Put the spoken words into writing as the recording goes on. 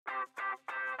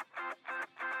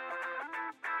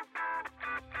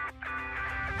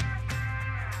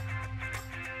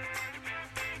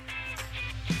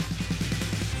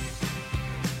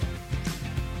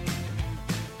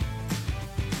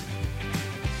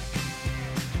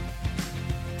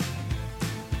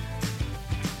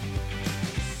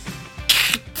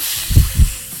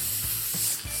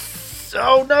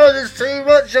Oh no, there's too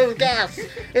much of gas.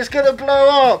 It's going to blow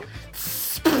up.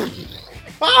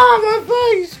 Ah, my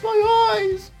face, my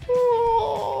eyes.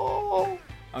 Oh.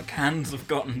 Our cans have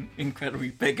gotten incredibly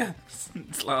bigger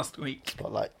since last week.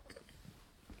 Spotlight.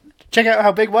 Check out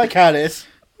how big my can is.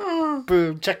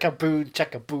 Boom, checka boom,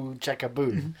 checka boom, checka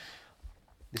boom.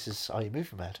 This is Are You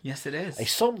Movie Mad? Yes, it is. A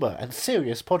sombre and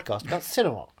serious podcast about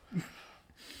cinema.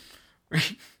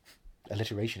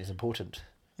 Alliteration is important,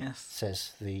 Yes.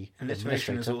 says the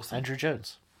Alliteration is administrator, awesome. Andrew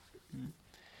Jones.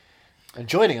 And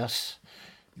joining us,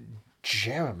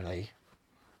 Jeremy,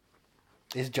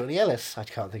 is Johnny Ellis. I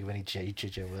can't think of any J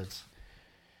words.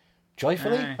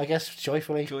 Joyfully? No. I guess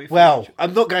joyfully. Joyfully. Well,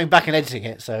 I'm not going back and editing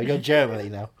it, so you're Jeremy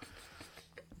now.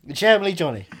 Jeremy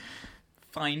Johnny.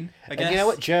 Fine, I And guess. you know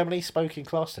what? Germany spoke in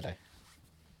class today.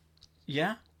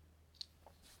 Yeah?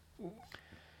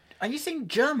 Are you saying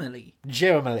Germany?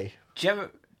 Jeremy. Jeremy.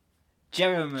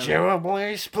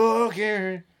 Jeremy spoke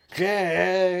in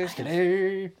class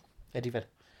today. Eddie Vedder.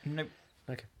 Nope.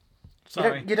 Okay.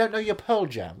 Sorry. You don't know your Pearl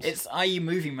Jams? It's Are You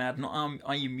Movie Mad, not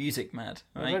Are You Music Mad,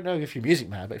 I right? don't know if you're music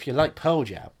man, but if you like Pearl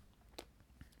Jam,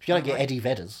 if you like your Eddie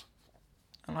Vedders,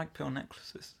 I like pearl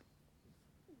necklaces.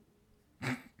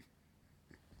 do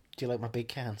you like my big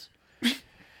cans?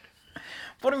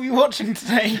 What are we watching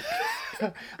today?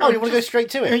 Oh, you want to go straight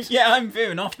to it? Yeah, I'm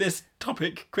veering off this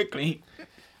topic quickly.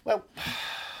 Well,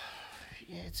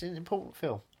 yeah, it's an important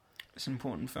film. It's an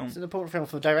important film. It's an important film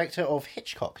for the director of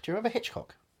Hitchcock. Do you remember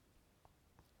Hitchcock?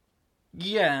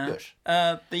 Yeah. Good.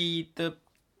 The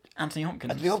Anthony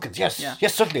Hopkins. Anthony Hopkins, yes. Yeah.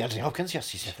 Yes, certainly Anthony Hopkins, yes,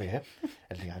 he's every year.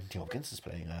 Anthony Hopkins is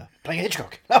playing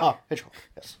Hitchcock. Ah, Hitchcock,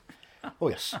 yes. Oh,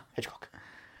 yes, Hitchcock.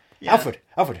 Yeah. Alfred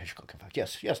Hitchcock, in fact.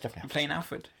 Yes, definitely. Playing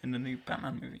Alfred in the new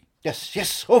Batman movie.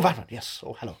 Yes. Oh, Batman, yes.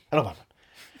 Oh, hello, Batman.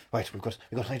 Right, we've got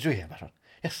something to do here, Batman.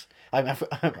 Yes, I'm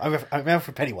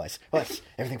Alfred Pennywise. Oh, yes,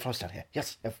 everything flows down here.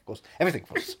 Yes, of course, everything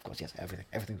flows. Of course, yes,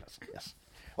 everything does. Yes,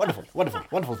 wonderful thing.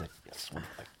 Yes,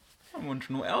 wonderful thing. I'm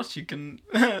wondering what else you can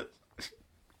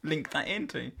link that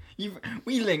into.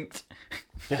 We linked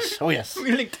Yes, oh yes,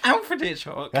 we linked Alfred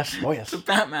Hitchcock yes, oh yes, to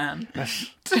Batman yes.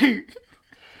 to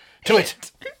To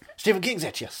it. Stephen King's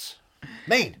It. Yes,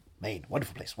 Maine,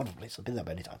 wonderful place. I've been there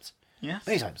many times. yes.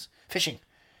 Many times. Fishing.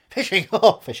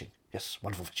 Oh, fishing. Yes,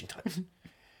 wonderful fishing times.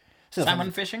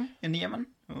 Salmon fishing in the Yemen.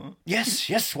 Or...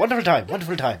 Yes, wonderful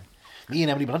time. Me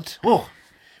and Emily Blunt. Oh,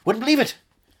 wouldn't believe it.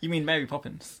 You mean Mary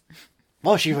Poppins?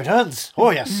 Oh, she returns.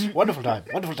 Oh, yes, wonderful time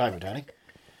returning.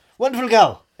 Wonderful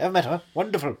girl. Ever met her?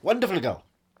 Wonderful girl.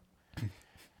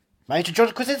 Married to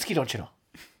John Krasinski, don't you know?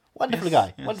 Wonderful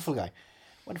Yes, guy. Wonderful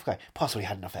guy. Possibly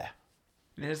had an affair.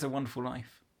 It is a Wonderful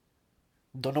Life.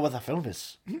 Don't know what that film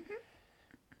is.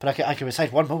 But I can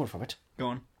recite one moment from it. Go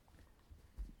on.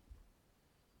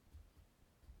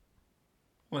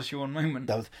 What's your one moment?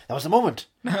 That was the moment.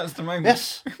 That's the moment.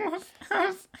 Yes.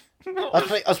 I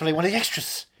was playing one of the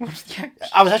extras.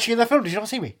 I was actually in that film. Did you not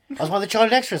see me? I was one of the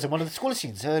child extras in one of the school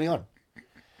scenes early on.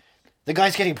 The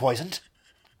guy's getting poisoned.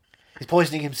 He's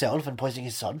poisoning himself and poisoning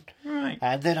his son. Right.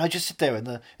 And then I just sit there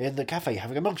in the cafe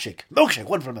having a milkshake.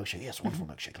 Wonderful milkshake. Yes, wonderful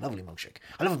milkshake. Lovely milkshake.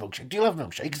 I love a milkshake. Do you love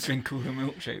milkshakes? Drink all the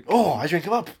milkshake. Oh, I drink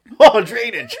them up. Oh,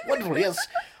 drainage. Wonderful. Yes,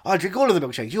 I drink all of the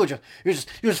milkshakes. You're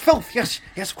just filth. Yes,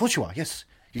 of course you are. Yes,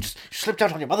 you slipped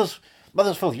out on your mother's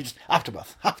filth. You just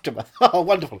aftermath. Oh,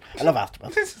 wonderful. I love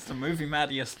aftermath. This is the movie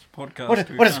maddiest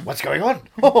podcast. What's going on?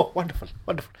 Oh, wonderful.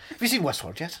 Have you seen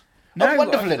Westworld yet? No, oh,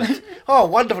 wonderful in it. Oh,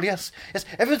 wonderful, yes.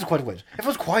 Everyone's quite good.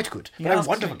 Everyone's quite good. You But I'm asked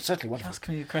wonderful, me- certainly wonderful. Ask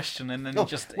me a question and then No, you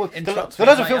just well, interrupt there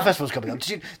me are lots of right film after. festivals coming up.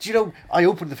 Did you know I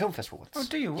opened the film festival once? Oh,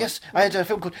 do you? Yes, I had a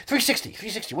film called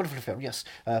 360, wonderful film, yes.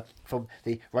 From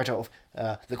the writer of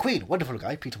The Queen, wonderful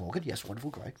guy, Peter Morgan, yes,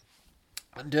 wonderful guy.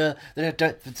 And the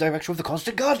director of The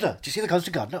Constant Gardener. Do you see The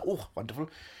Constant Gardener? Oh, wonderful.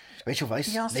 Rachel Weisz,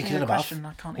 He asked naked me in a a bath. question,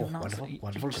 I can't even answer it.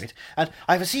 Wonderful, You just- great. And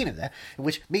I have a scene in there in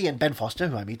which me and Ben Foster,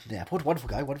 who I meet in the airport, wonderful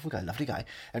guy, lovely guy,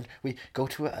 and we go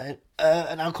to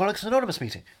an Alcoholics Anonymous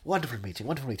meeting. Wonderful meeting.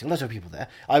 Lots of people there.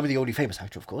 I'm the only famous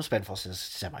actor, of course. Ben Foster's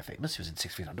semi-famous. He was in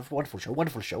 6 Feet Under. Wonderful show,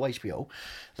 HBO.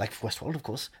 Like Westworld, of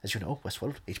course, as you know.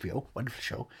 Westworld, HBO, wonderful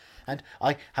show. And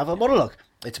I have a monologue.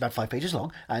 It's about 5 pages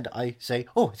long, and I say,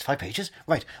 oh, it's 5 pages?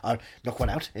 Right, I'll knock one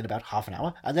out in about half an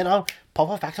hour, and then I'll pop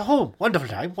off back to home. Wonderful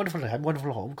time,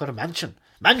 wonderful home. Got a mansion,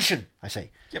 I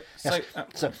say. Yep. Yes.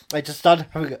 So I just started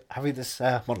having this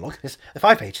monologue, this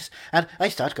 5 pages, and I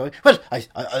start going, well,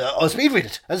 I'll speed read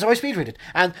it. And so I speed read it,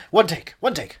 and one take,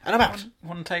 and I'm out.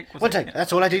 One take. One take,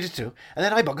 that's all I needed to do. And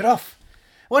then I buggered off.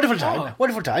 Wonderful time. Oh.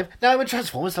 Wonderful time. Now I'm in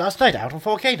Transformers last night out on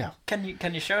 4K now. Can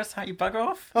you show us how you bugger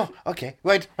off? Oh, okay.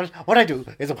 Right. What I do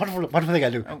is a wonderful thing I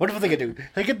do. Wonderful thing I do.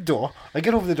 I get the door. I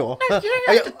get over the door. You don't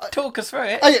have to talk us through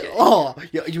it.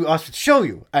 You asked me to show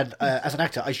you, and as an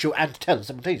actor, I show and tell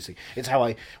simultaneously. It's how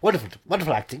I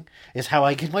wonderful acting is how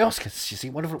I get my Oscars. You see,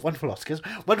 wonderful Oscars,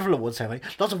 wonderful awards ceremony,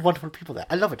 lots of wonderful people there.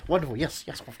 I love it. Wonderful, yes,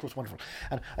 of course, wonderful.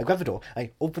 And I grab the door.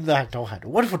 I open the door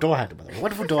handle. Wonderful door handle, by the way.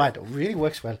 Wonderful door handle. Really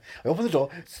works well. I open the door.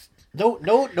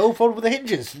 No problem with the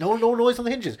hinges. No noise on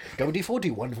the hinges.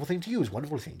 WD-40, wonderful thing to use.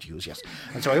 Wonderful thing to use, yes.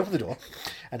 And so I open the door,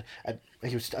 and are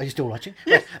you still watching?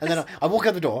 Yes. And then I walk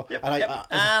out the door, Yep, and yep.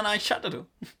 And I shut the door.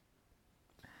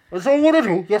 That's all I want to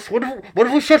do. Yes,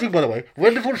 wonderful shutting, by the way.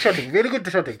 Wonderful shutting, really good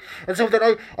shutting. And so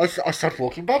then I start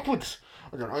walking backwards.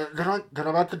 And then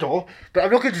I'm at the door, but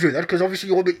I'm not going to do that because obviously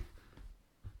you want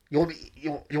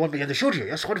me in the studio.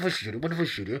 Yes, wonderful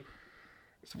studio.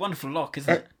 It's a wonderful lock,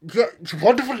 isn't it? Yeah, it's a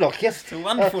wonderful lock. Yes, It's a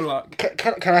wonderful lock.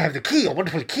 Can I have the key? A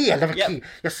wonderful key. I love a key.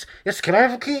 Yes. Can I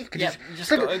have a key? Yeah, you just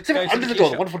slip got to it go to under the the door.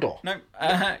 key The wonderful door. No,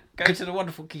 go to the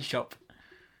wonderful key shop.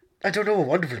 I don't know a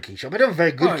wonderful key shop. I know a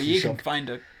very good key you shop. can find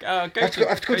a. I have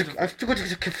to go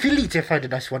to Caerphilly to find a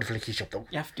nice wonderful key shop though.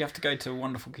 You have to go to a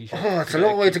wonderful key shop. Oh, it's a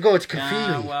long way to go. It's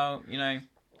Caerphilly. Well,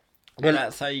 Well,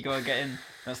 that's how you gotta get in.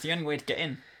 That's the only way to get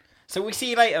in. So we see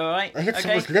you later, alright? I hit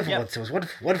someone's liver once. It was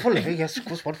wonderful living. Yes, of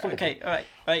course, wonderful living. Okay,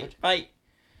 alright, bye.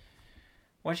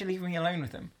 Why'd you leave me alone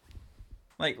with him?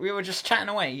 Like, we were just chatting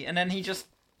away, and then he just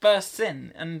bursts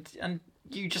in, and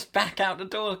you just back out the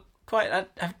door quite...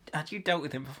 Had you dealt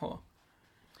with him before?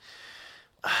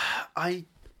 I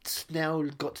now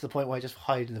got to the point where I just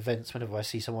hide in the vents whenever I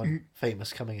see someone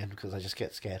famous coming in because I just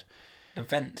get scared. The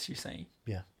vents, you say?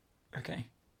 Yeah. Okay.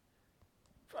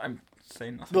 I'm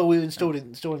saying nothing. Well, we were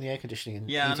installing the air conditioning and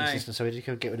Yeah, I heating know. system, so we had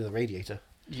to get rid of the radiator.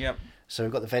 Yep. So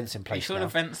we've got the vents in Are you place sure now.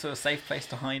 the vents are a safe place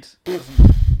to hide?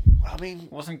 I mean,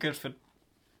 Wasn't good for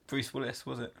Bruce Willis,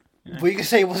 was it? were you going to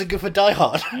say it wasn't good for Die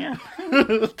Hard? Yeah.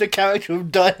 The character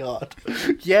of Die Hard.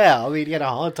 Yeah, I mean, he had a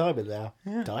hard time in there.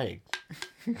 Yeah. Dying.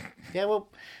 Yeah, well,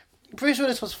 Bruce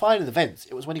Willis was fine in the vents.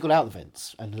 It was when he got out of the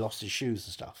vents and lost his shoes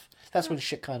and stuff. That's when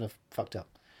shit kind of fucked up.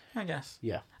 I guess.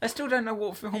 Yeah. I still don't know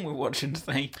what film we're watching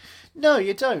today. No,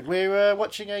 you don't. We're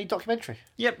watching a documentary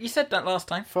Yep, you said that last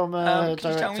time. from could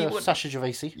you tell me director what- Sasha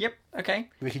Gervasi. Yep, okay.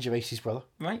 Ricky Gervaisi's brother.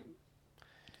 Right.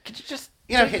 Could you just...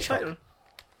 You know say the Hitchcock? title?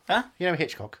 Huh? You know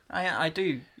Hitchcock? I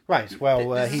do. Right, well,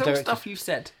 This he is all directed... stuff you've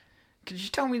said. Could you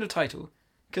tell me the title?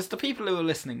 Because the people who are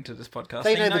listening to this podcast...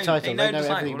 They know the title. They know the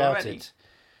everything title about already. it.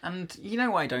 And you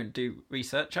know I don't do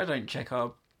research. I don't check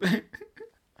our...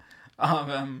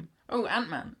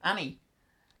 Ant-Man. Annie.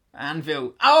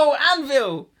 Anvil. Oh,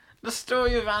 Anvil! The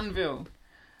story of Anvil.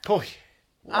 Boy,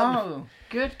 Oh,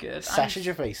 good. Sasha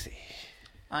Gervasi.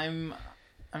 I'm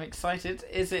excited.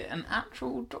 Is it an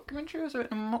actual documentary or is it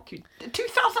a mockumentary?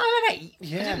 2008?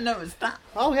 Yeah. I didn't know it was that...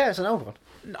 Oh, yeah, it's an old one.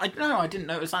 I didn't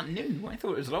know it was that new. I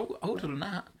thought it was older than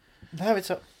that. No, it's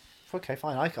a... Okay,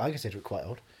 fine. I consider it quite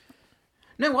old.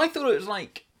 No, I thought it was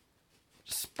like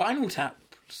Spinal Tap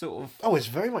sort of... Oh, it's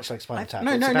very much like Spinal Tap.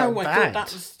 No, It's I about thought band.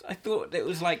 I thought it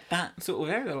was like that sort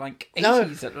of era, like No.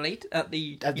 80s at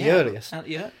the earliest. At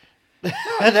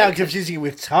Now I'm confusing it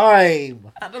with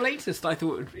time. the latest, I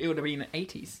thought it would have been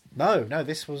 80s. No,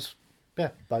 this was... Yeah,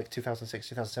 like 2006,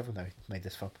 2007 they made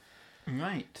this film.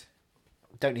 Right.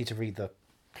 Don't need to read the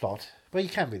plot. Well, you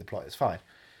can read the plot, it's fine.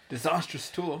 Disastrous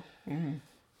tour.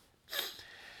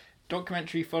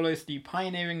 Documentary follows the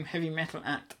pioneering heavy metal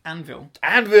act Anvil.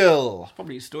 Anvil!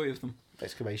 Probably a story of them.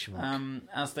 Exclamation mark.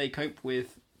 As they cope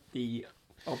with the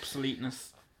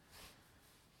obsoleteness,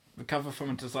 recover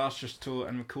from a disastrous tour,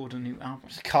 and record a new album.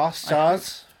 Cast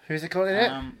stars. Who's it called in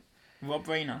it? Rob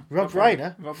Reiner. Rob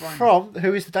Reiner. Rob Reiner. From,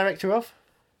 who is the director of?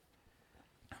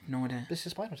 I have no idea. This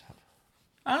is Spinal Tap.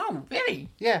 Oh, really?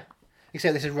 Yeah.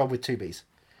 Except this is Rob with two B's.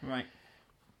 Right.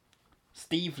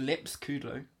 Steve Lips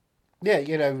Kudlow. Yeah,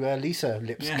 you know, Lisa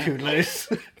Lips Yeah. Kudlow's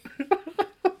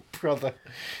brother.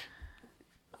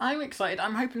 I'm excited.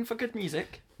 I'm hoping for good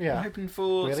music. Yeah. I'm hoping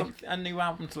for Really? a new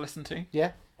album to listen to.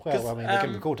 Yeah? Well, 'Cause, I mean, they're going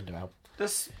to record a new album.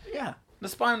 The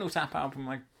Spinal Tap album,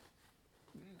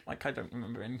 I don't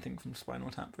remember anything from Spinal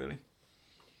Tap, really.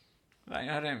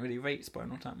 I don't really rate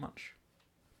Spinal Tap much.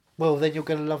 Well, then you're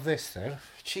going to love this, though.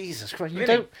 Jesus Christ, you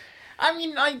Really? don't... I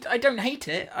mean, I don't hate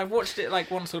it. I've watched it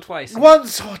like once or twice.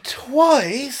 Once or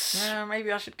twice? Yeah,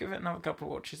 maybe I should give it another couple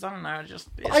of watches. I don't know.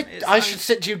 I should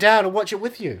sit you down and watch it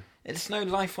with you. It's no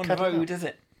Life on Cut the it Road, out. is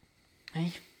it?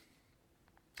 Hey?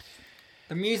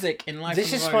 The music in Life This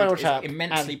on is the Spinal Road Tap is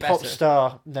immensely and better. Pop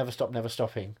Star Never Stop Never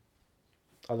Stopping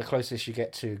are the closest you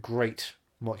get to great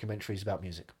mockumentaries about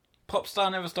music.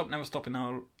 Popstar, Never Stop, Never Stopping,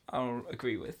 I'll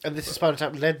agree with. And this is Spinal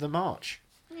Tap led the march.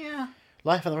 Yeah.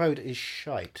 Life on the Road is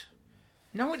shite.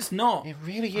 No, it's not. It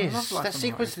really I is. love Life That on the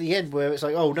sequence Road. at the end where it's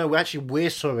like, oh no, we're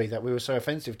sorry that we were so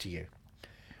offensive to you.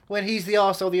 When he's the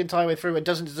arsehole the entire way through and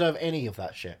doesn't deserve any of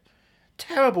that shit.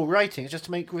 Terrible writing. It's just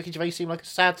to make Ricky Gervais seem like a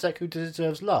sad sack who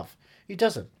deserves love. He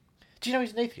doesn't. Do you know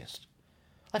he's an atheist?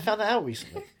 I found that out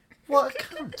recently. What a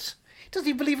cunt. He doesn't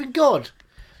even believe in God.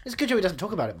 It's a good job he doesn't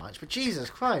talk about it much, but Jesus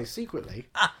Christ, secretly.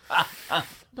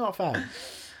 Not a fan.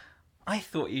 I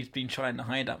thought you'd been trying to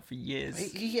hide that for years.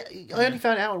 I only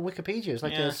found it out on Wikipedia. It's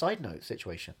like Yeah. a side note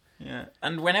situation. Yeah,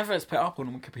 and whenever it's put up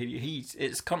on Wikipedia,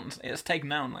 it's taken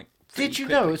down like. Did you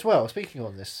pretty know as well, speaking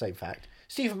on this same fact,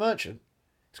 Stephen Merchant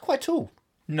is quite tall.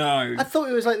 No. I thought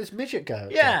he was like this midget guy.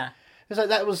 Yeah. It was like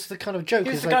that was the kind of joke.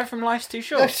 Who's It's the like, guy from Life's Too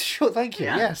Short? Oh, sure, thank you.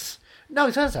 Yeah. Yes. No,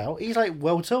 it turns out he's like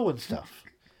well tall and stuff.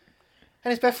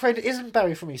 And his best friend isn't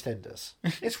Barry from EastEnders.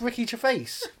 It's Ricky Gervais.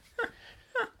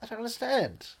 I don't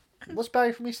understand. What's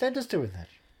Barry from EastEnders doing then?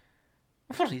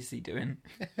 What is he doing?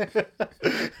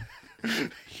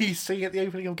 He's singing at the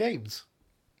opening of games.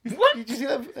 What? Did you see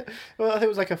that? Well, I think it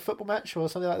was like a football match or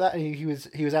something like that. And he was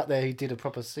out there. He did a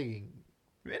proper singing.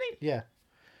 Really? Yeah.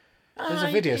 There's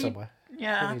a video somewhere.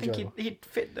 Yeah, I Really think enjoyable. he'd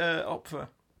fit the opera.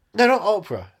 No, not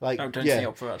opera. Like Oh, don't yeah, say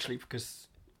opera actually, because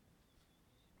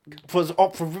was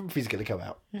Opera Winfrey's going to come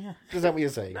out? yeah. Is that what you're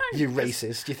saying? No, you because-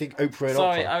 racist. Do you think Oprah and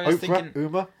Sorry, opera? I was Oprah, thinking-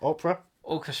 Uma, opera.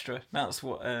 Orchestra. That's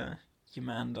what your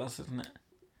man does, isn't it?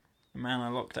 The man I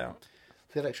locked out.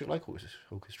 The Electric Light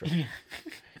Orchestra.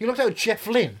 You looked out Jeff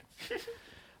Lynne.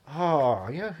 Oh,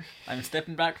 yeah. I'm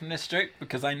stepping back from this joke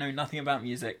because I know nothing about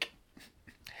music.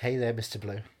 Hey there, Mr.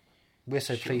 Blue. We're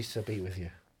so Sure. pleased to be with you.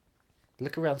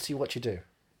 Look around, see what you do.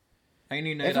 I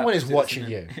only know Everyone that is because watching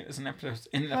it was you. It was an episode of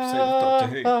Doctor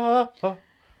Who.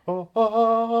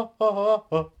 Oh,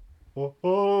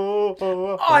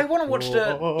 I want to watch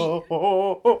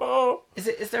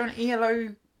Is there an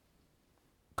ELO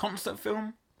concert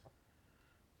film?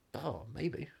 Oh,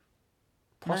 maybe.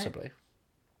 Possibly.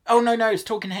 Oh no, it's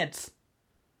Talking Heads.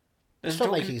 It's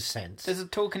not making sense. There's a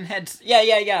Talking Heads.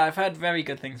 Yeah. I've heard very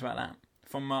good things about that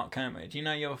from Mark Kermode. Do you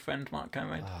know your friend Mark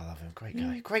Kermode? Oh, I love him. Great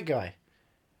guy. Great guy.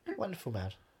 Wonderful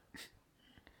man.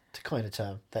 To coin a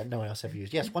term that no one else ever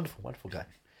used. Yes, wonderful guy.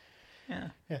 Yeah.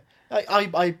 Yeah.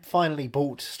 I finally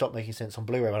bought Stop Making Sense on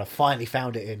Blu-ray when I finally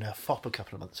found it in FOP a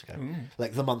couple of months ago.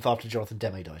 Like the month after Jonathan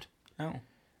Demme died. Oh.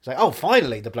 It's like, oh,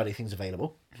 finally the bloody thing's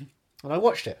available. And I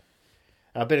watched it.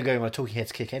 And I've been going on a Talking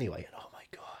Heads kick anyway. And oh my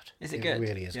God. Is it good? It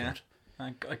really is Yeah. good.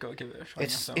 I got to give it a try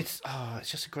It's myself. it's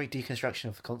just a great deconstruction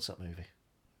of the concert movie.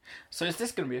 So is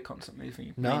this going to be a concert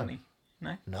movie? No. Mainly?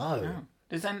 No. No. No.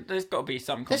 There's got to be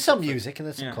some. There's concert some for- music and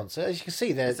there's some Yeah. concert. As you can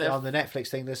see, there's Is there- on the Netflix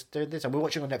thing. There's this, and we're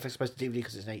watching on Netflix opposed to DVD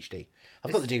because it's an HD.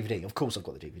 I've got the DVD. Of course, I've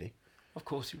got the DVD. Of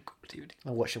course, you've got a DVD.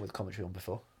 I watched it with commentary on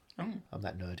before. Oh. I'm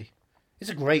that nerdy. It's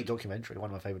a great documentary. One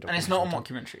of my favourite. And it's not a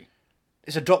mockumentary.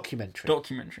 It's a documentary.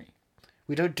 Documentary.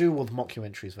 We don't do all the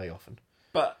mockumentaries very often.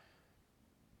 But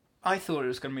I thought it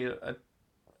was going to be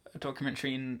a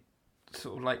documentary in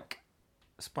sort of like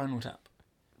Spinal Tap.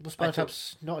 Well, Spinal I thought-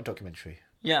 Tap's not a documentary.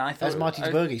 Yeah, I thought. As Marty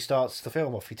DeBurgi starts the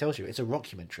film off, he tells you it's a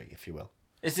rockumentary, if you will.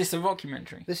 Is this a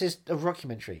rockumentary? This is a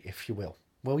rockumentary, if you will.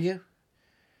 Will you?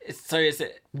 So is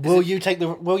it? Will you take the?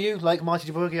 Will you, like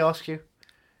Marty DeBurgi asked you,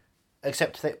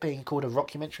 accept that being called a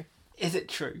rockumentary? Is it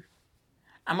true?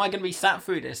 Am I going to be sat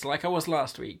through this like I was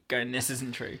last week, going, "This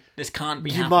isn't true. This can't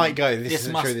be." You happening. might go, this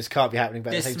isn't must, true, this can't be happening, but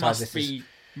at the This same time, must this be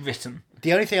is... written.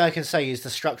 The only thing I can say is the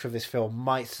structure of this film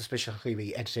might suspiciously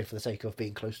be edited for the sake of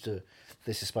being close to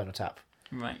This is Spinal Tap.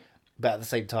 Right. But at the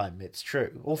same time, it's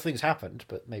true. All things happened,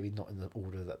 but maybe not in the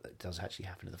order that it does actually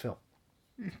happen in the film.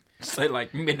 So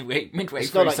like midway It's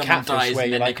through, not like someone Catfish dies where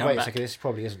and you're then they like, come wait a back. second, this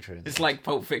probably isn't true. It's like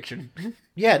Pulp Fiction.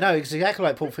 Yeah, no, it's exactly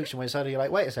like Pulp Fiction where suddenly you're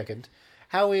like, wait a second,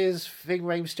 how is Ving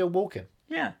Rhames still walking?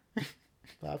 Yeah.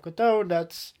 I've got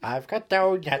donuts.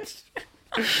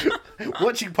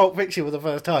 Watching Pulp Fiction for the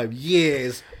first time,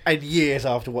 years and years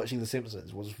after watching The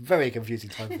Simpsons, was a very confusing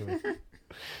time for me.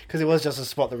 Because it was just a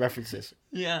spot that references.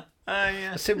 Yeah.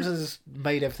 Yeah. The Simpsons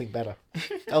made everything better.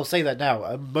 I'll say that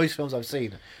now. Most films I've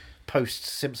seen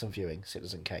post-Simpson viewing,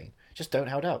 Citizen Kane, just don't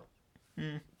hold out.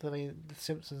 I mean, The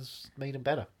Simpsons made them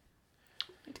better.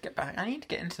 I need to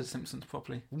get into The Simpsons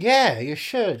properly. Yeah, you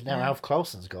should. Now Yeah. Alf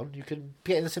Clausen's gone, you can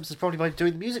get in The Simpsons probably by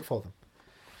doing the music for them.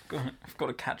 I've got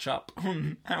to catch up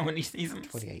on how many seasons.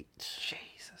 28.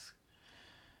 Jesus.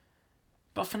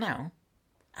 But for now,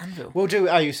 Anvil. We'll do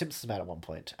Are You Simpsons Man at one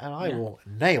point, and I Yeah. will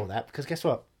nail that, because guess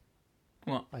what?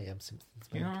 What? I am Simpsons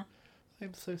Man. You are?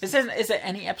 I'm so Is there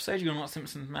any episode you're not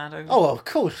Simpsons mad over? Oh, of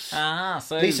course.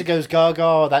 So Lisa Goes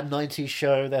Gaga, that 90s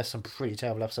show. There's some pretty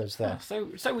terrible episodes there. So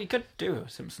we could do a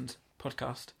Simpsons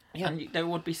podcast. Yeah. And there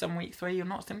would be some weeks where you're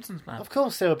not Simpsons mad. Of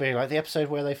course there will be, like the episode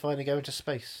where they finally go into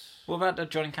space. What about the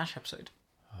Johnny Cash episode?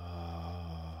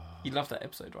 You love that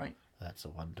episode, right? That's a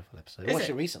wonderful episode. I watched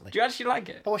it recently. Do you actually like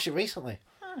it? I watched it recently.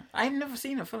 I've never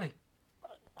seen it fully.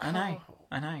 I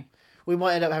know. We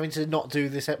might end up having to not do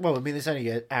this. Well, I mean, it's only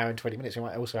an hour and 20 minutes. We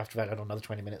might also have to add on another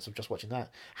 20 minutes of just watching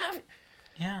that.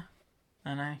 Yeah,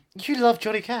 I know. You love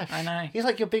Johnny Cash. I know. He's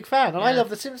like your big fan, and I love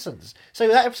The Simpsons. So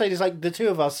that episode is like the two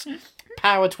of us,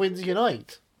 power twins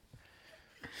unite.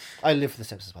 I live for The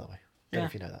Simpsons, by the way. I don't know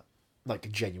if you know that.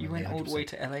 Like, genuinely. You went 100%. all the way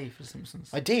to LA for The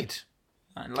Simpsons. I did.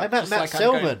 I met Matt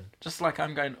Selman. Just like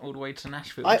I'm going all the way to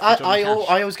Nashville.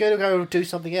 I was going to go do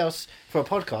something else for a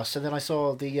podcast, and then I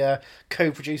saw the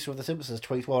co-producer of The Simpsons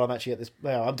tweet, well, I'm actually at this,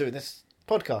 I'm doing this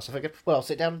podcast. I figured, well, I'll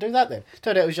sit down and do that then.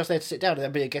 Turned out it was just there to sit down and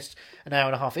then be a guest an hour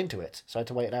and a half into it. So I had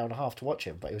to wait an hour and a half to watch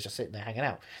him, but he was just sitting there hanging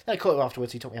out. Then I caught him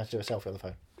afterwards, he taught me how to do a selfie on the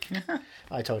phone.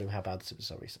 I told him how bad The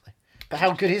Simpsons are recently. But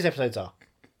how good his episodes are.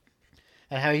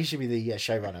 And how he should be the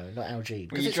showrunner, not Al Jean.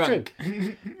 Because it's drunk?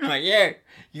 true. Like, yeah,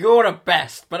 you're the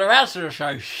best, but the rest of the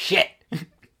show, shit.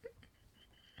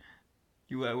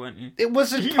 You were, weren't you? It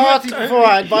was a party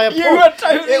beforehand by a pool. You were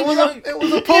totally drunk. It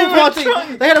was a pool party.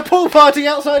 They had a pool party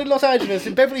outside in Los Angeles,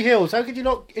 in Beverly Hills. How could you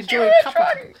not enjoy a cup of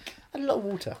and a lot of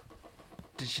water?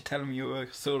 Did you tell him you were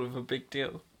sort of a big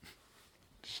deal?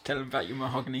 Did you tell him about your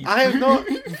mahogany? I am not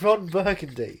Ron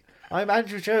Burgundy. I'm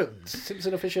Andrew Jones,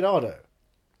 Simpson aficionado.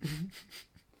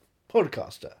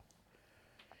 Podcaster.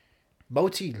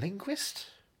 Multilinguist?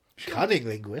 Cunning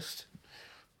linguist.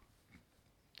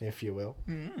 If you will.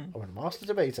 Or a master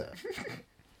debater.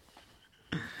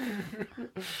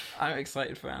 I'm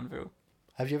excited for Anvil.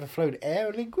 Have you ever flown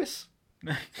Aer Linguist?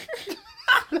 I'm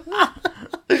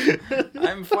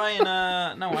flying,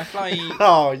 no, I fly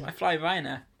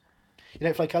Ryanair. You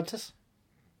don't fly Qantas?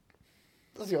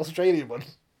 That's the Australian one.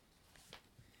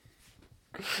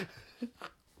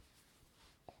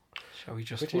 Shall we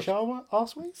just British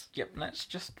Arseways? Yep, let's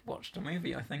just watch the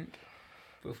movie, I think,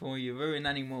 before you ruin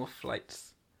any more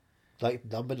flights. Like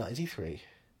number 93.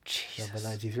 Jesus. Number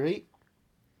 93.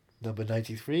 Number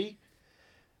 93.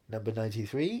 Number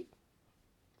 93.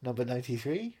 Number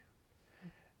 93.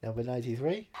 Number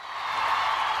 93.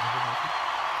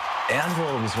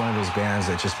 Anvil was one of those bands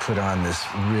that just put on this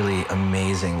really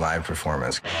amazing live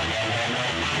performance.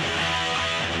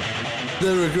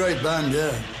 They're a great band,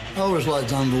 yeah. I always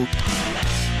liked Anvil.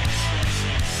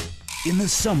 In the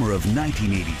summer of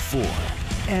 1984,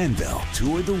 Anvil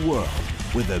toured the world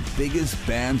with the biggest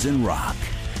bands in rock.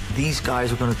 These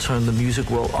guys are going to turn the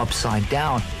music world upside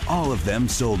down. All of them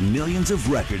sold millions of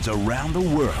records around the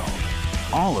world.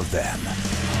 All of them,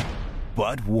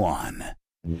 but one.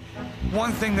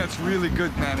 One thing that's really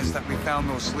good, man, is that we found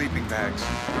those sleeping bags.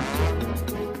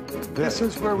 This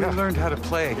is where we learned how to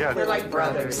play. We're like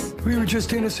brothers. We were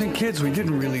just innocent kids. We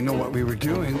didn't really know what we were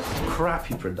doing.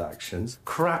 Crappy productions,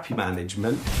 crappy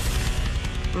management.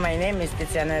 My name is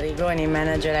Tiziana Rigoni,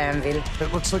 manager at Anvil.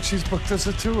 It looks like she's booked us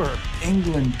a tour.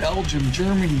 England, Belgium,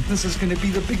 Germany. This is going to be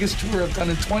the biggest tour I've done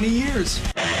in 20 years.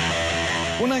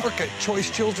 When I work at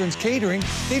Choice Children's Catering,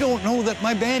 they don't know that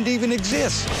my band even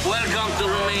exists. Welcome to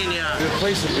Romania. The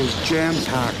place is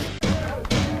jam-packed.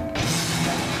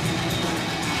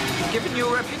 Given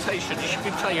your reputation, you should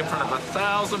be playing in front of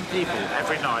 1,000 people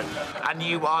every night, and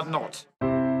you are not. We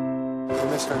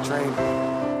missed our train.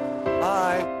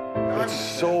 Hi. It's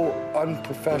so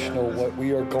unprofessional what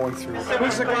we are going through.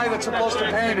 Who's the guy that's supposed to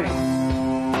pay me?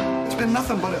 It's been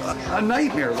nothing but a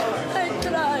nightmare.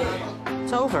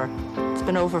 It's over. It's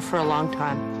been over for a long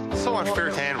time. It's so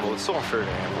unfair to Anvil. It's so unfair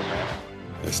to Anvil, man.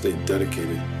 I stayed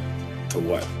dedicated to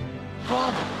what?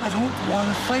 Rob, I don't want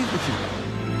to fight with you.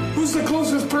 Who's the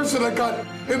closest person I got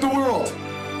in the world?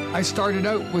 I started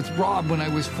out with Rob when I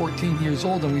was 14 years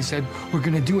old, and we said, we're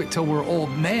going to do it till we're old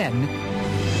men.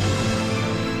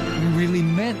 We really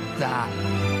meant that.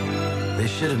 They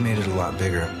should have made it a lot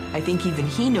bigger. I think even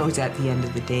he knows at the end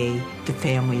of the day, the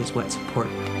family is what's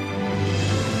important.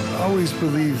 I always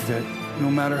believe that no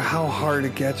matter how hard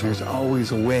it gets, there's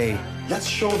always a way. Let's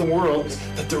show the world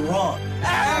that they're wrong.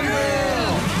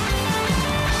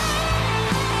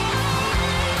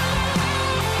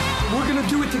 We're gonna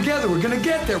do it together. We're gonna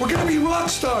get there. We're gonna be rock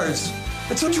stars.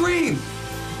 It's a dream,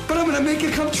 but I'm gonna make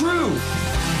it come true.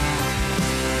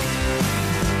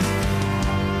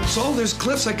 So there's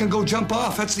cliffs I can go jump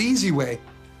off. That's the easy way.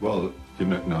 Well,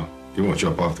 no, you won't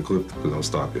jump off the cliff because I'll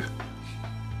stop you.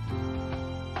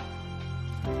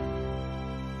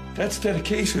 That's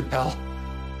dedication, pal.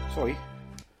 Sorry.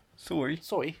 Sorry.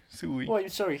 Sorry. Sorry. Why,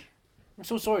 sorry. I'm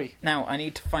so sorry. Now, I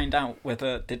need to find out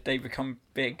whether did they become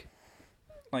big,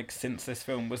 like, since this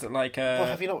film? Was it like Well,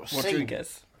 have you not Rodriguez?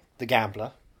 seen The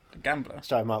Gambler? The Gambler?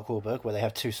 Starring Mark Wahlberg, where they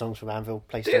have 2 songs from Anvil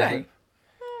placed Do together. they?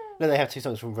 No, they have 2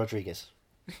 songs from Rodriguez.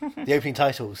 The opening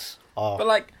titles are But,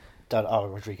 like, are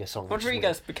Rodriguez songs.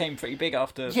 Rodriguez became pretty big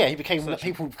after... Yeah, he became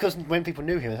Searching. people because when people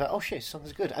knew him, they thought, "Oh shit, this song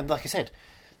is good." And like I said,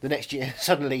 the next year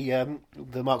suddenly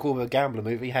the Mark Wahlberg Gambler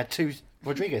movie had 2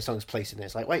 Rodriguez songs placed in it.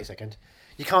 It's like, wait a second,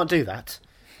 you can't do that.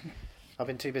 I've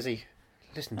been too busy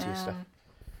listening to your stuff.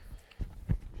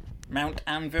 Mount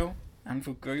Anvil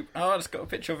Group. Oh, it's got a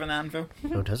picture of an anvil.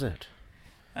 Oh, does it?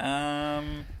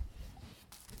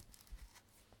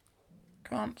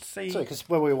 Can't see. Sorry, because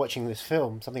when we were watching this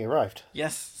film, something arrived.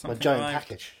 Yes, something a giant arrived.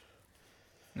 package.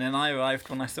 And then I arrived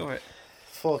when I saw it.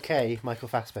 4K Michael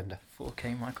Fassbender.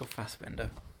 4K Michael Fassbender.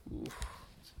 Oof.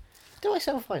 Do I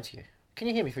sound fine to you? Can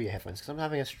you hear me through your headphones? Because I'm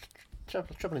having a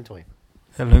trouble in toy.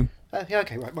 Hello. Yeah,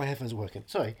 okay, right. My headphones are working.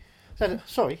 Sorry.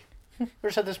 Sorry. I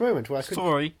just had this moment where I could.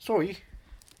 Sorry.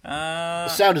 The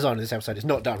sound design of this episode is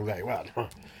not done very well. How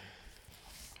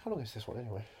long is this one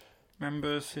anyway?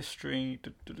 Members, history,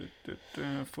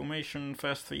 formation,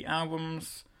 first 3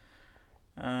 albums,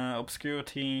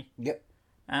 obscurity. Yep.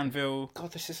 Anvil.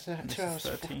 God, this is 2 hours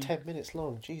 10 minutes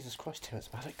long. Jesus Christ, Tim, it's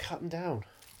about to cut them down.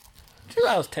 2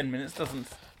 hours 10 minutes doesn't.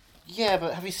 Yeah,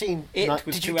 but have you seen? Did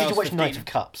you watch 15. Night of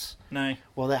Cups? No.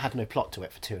 Well, that had no plot to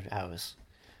it for 2 hours,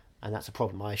 and that's a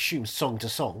problem. I assume Song to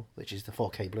Song, which is the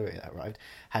 4K Blu-ray that arrived,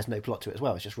 has no plot to it as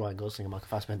well. It's just Ryan Gosling and Michael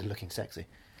Fassbender looking sexy.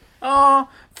 Oh,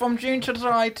 from June to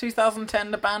July 2010,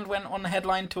 the band went on a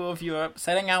headline tour of Europe,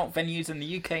 selling out venues in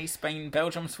the UK, Spain,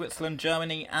 Belgium, Switzerland,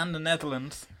 Germany, and the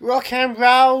Netherlands. Rock and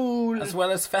roll! As well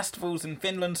as festivals in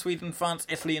Finland, Sweden, France,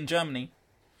 Italy, and Germany.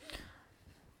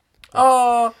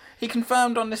 Oh, he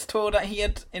confirmed on this tour that he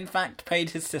had, in fact, paid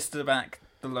his sister back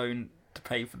the loan to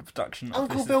pay for the production of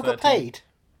Uncle This Is Bill got 13. paid?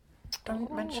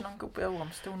 Don't mention Uncle Bill,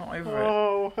 I'm still not over it.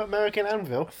 Oh, American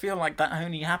Anvil. I feel like that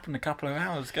only happened a couple of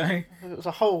hours ago. It was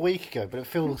a whole week ago, but it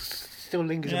still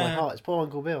lingers in my Yeah. heart. It's poor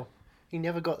Uncle Bill. He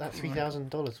never got that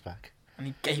 $3,000 back. And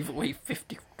he gave away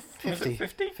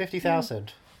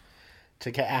 50,000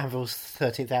 to get Anvil's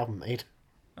 13th album made.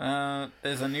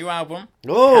 There's a new album,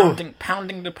 Oh!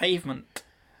 Pounding the Pavement,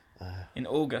 in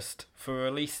August for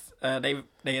release. They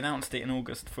announced it in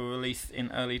August for release in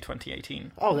early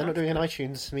 2018. Oh, they're not doing an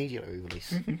iTunes immediate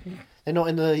release. They're not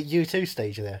in the U2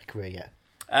 stage of their career yet.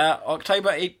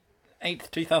 October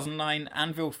 8th, 2009,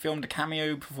 Anvil filmed a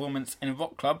cameo performance in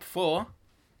Rock Club for...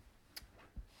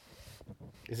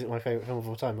 Is it my favourite film of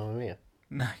all time, Mamma Mia?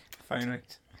 No, phone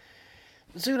it.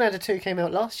 Zoolander 2 came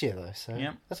out last year, though, so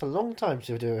Yep. that's a long time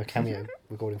to do a cameo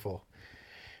recording for.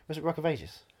 Was it Rock of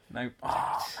Ages? No.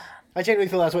 Oh, man. I genuinely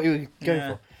thought that's what you were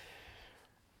going for.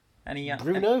 Any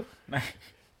Bruno? No. Do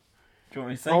you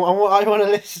want me to say? I want to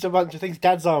list a bunch of things.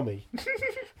 Dad's Army.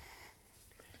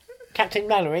 Captain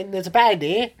Mainwaring, there's a band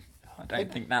here. I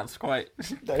don't think that's quite...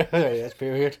 No, that's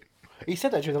period. He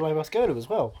said that during the Lone Golem as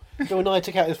well. Bill and I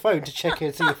took out his phone to check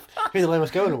and see who the Lone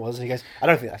Golem was, and he goes, I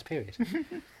don't think that's period.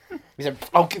 He said,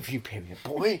 I'll give you period,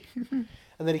 boy.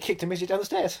 And then he kicked a midget down the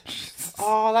stairs.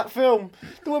 Oh, that film.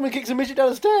 The woman kicks a midget down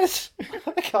the stairs.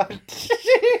 I can't.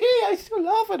 I still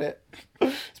laugh at it.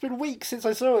 It's been weeks since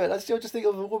I saw it. I still just think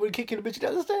of a woman kicking a midget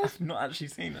down the stairs. I've not actually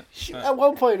seen it. But... At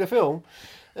one point in the film,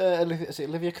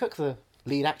 Olivia Cook, the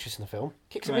lead actress in the film,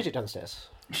 kicks a midget down the stairs.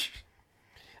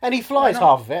 And he flies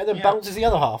half of it and then bounces the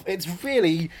other half. It's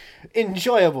really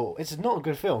enjoyable. It's not a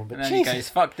good film, but and then Jesus. he goes,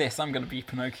 fuck this, I'm going to be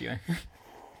Pinocchio.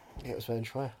 Yeah, it was Vern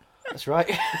Troyer. That's right.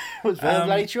 It was Vern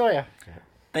bloody Troyer.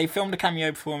 They filmed a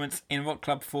cameo performance in Rock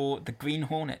Club for The Green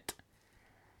Hornet.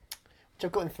 Which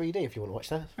I've got in 3D if you want to watch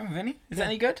that. Oh, really? Is that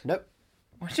any good? Nope.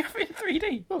 Why do you have it in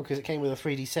 3D? Well, because it came with a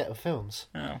 3D set of films.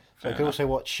 Oh, so you can also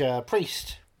watch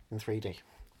Priest in 3D.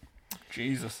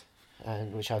 Jesus.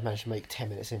 And which I've managed to make 10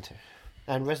 minutes into.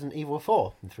 And Resident Evil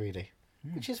 4 in 3D,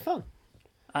 which is fun.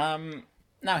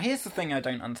 Now, here's the thing I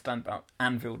don't understand about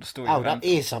Anvil, the story. Oh, that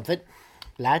is something.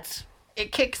 Lads.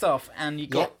 It kicks off, and you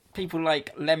got people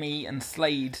like Lemmy and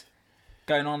Slade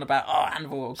going on about, oh,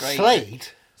 Anvil are great. Slade?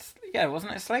 Yeah,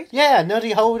 wasn't it Slade? Yeah,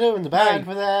 Nuddy Holder and the band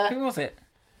were there. Who was it?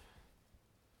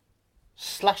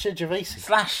 Slasher Gervasi.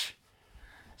 Slash.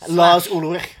 Lars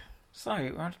Ulrich. So,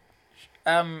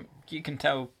 you can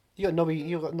tell. You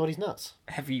got Noddy's nuts.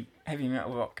 Heavy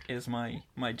metal rock is my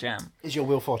jam. Is your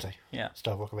Will Forte? Yeah.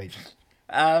 Star Rock of Ages.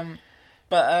 Right.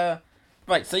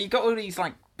 So you got all these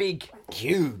like big,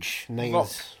 huge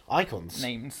names, icons,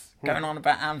 names going on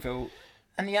about Anvil,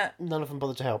 and yet none of them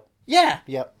bothered to help. Yeah.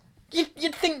 Yep.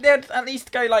 You'd think they'd at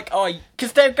least go like,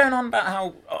 because they're going on about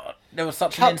how there was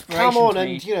such an inspiration. Come on to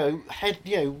me.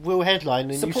 and we'll headline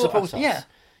and you support us.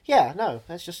 Yeah, no,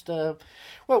 that's just Lars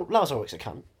Ulrich's a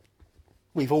cunt.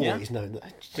 We've always known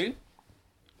that. Who?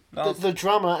 The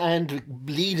drummer and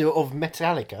leader of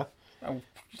Metallica. Oh,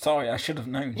 sorry, I should have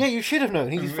known. Yeah, you should have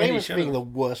known. He's famous for being the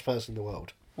worst person in the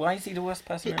world. Why is he the worst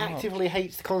person in the world? He actively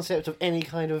hates the concept of any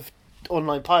kind of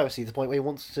online piracy to the point where he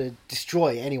wants to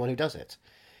destroy anyone who does it.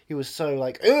 He was so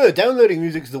like, downloading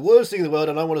music is the worst thing in the world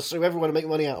and I want to sue everyone and make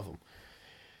money out of them.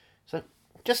 So,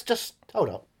 just hold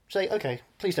up. Say, okay,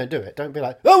 please don't do it. Don't be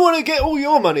like, I want to get all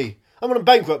your money. I'm going to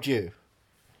bankrupt you.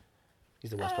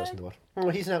 He's the worst person in the world. Oh,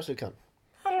 he's an absolute cunt.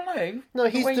 I don't know. No,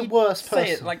 he's the worst person.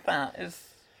 Say it like that is...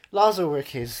 Lars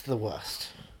Ulrich is the worst.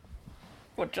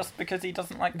 What, just because he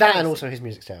doesn't like... That and also his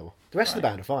music's terrible. The rest of the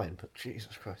band are fine, but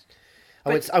Jesus Christ.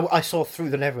 I saw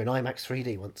Through the Never in IMAX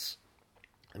 3D once.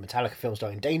 A Metallica film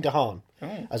starring Dane DeHaan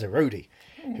as a roadie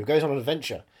who goes on an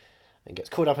adventure and gets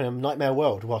caught up in a nightmare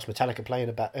world whilst Metallica play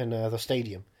in the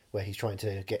stadium where he's trying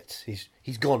to get...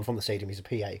 He's gone from the stadium, he's a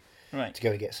PA, to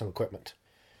go and get some equipment.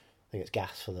 I think it's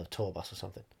gas for the tour bus or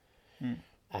something.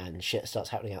 And shit starts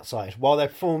happening outside while they're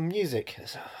performing music.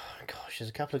 There's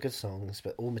a couple of good songs,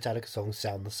 but all Metallica songs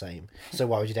sound the same. So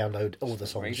why would you download all the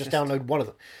songs? Just download one of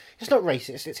them. It's not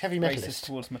racist, it's heavy metalist. Racist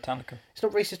towards Metallica. It's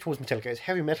not racist towards Metallica, it's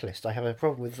heavy metalist. I have a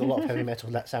problem with a lot of heavy metal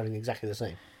that sounding exactly the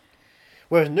same.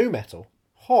 Whereas new metal,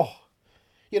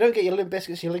 you don't get your Limp Bizkit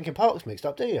and your Linkin Parks mixed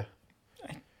up, do you?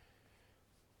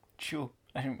 Sure.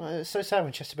 I don't... It's so sad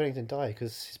when Chester Bennington died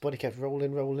because his body kept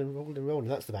rolling.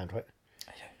 That's the band, right?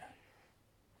 I don't know.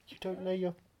 You don't know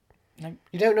your... No.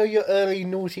 You don't know your early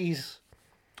noughties...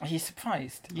 Are you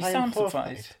surprised? You sound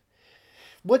surprised.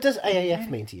 What does AAF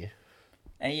mean to you?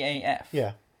 AAF?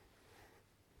 Yeah.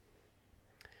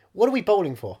 What are we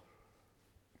bowling for?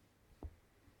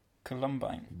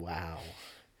 Columbine. Wow.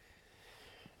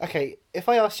 Okay, if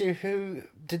I asked you who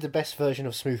did the best version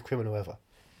of Smooth Criminal ever?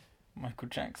 Michael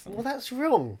Jackson. Well, that's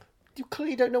wrong. You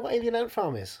clearly don't know what Alien Ant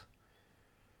Farm is.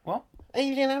 What?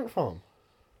 Alien Ant Farm.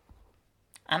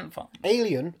 Ant Farm?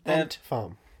 Alien Ant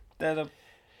Farm. They're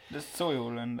the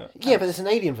soil and... Yeah, but it's an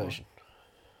alien version.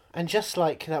 And just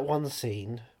like that one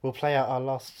scene, we'll play out our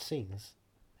last scenes.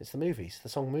 It's the movies, the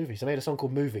song Movies. I made a song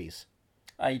called Movies.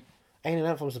 Alien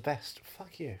Ant Farm's the best.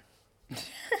 Fuck you.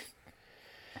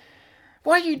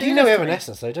 Why are you doing You know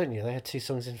Evanescence though, don't you? They had 2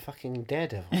 songs in fucking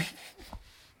Daredevil.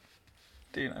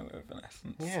 Do you know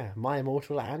Evanescence? Yeah, My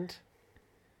Immortal and...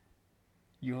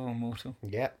 You're Immortal.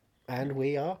 Yep, and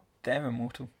we are... They're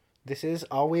immortal. This is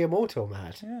Are We Immortal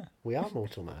Mad? Yeah. We are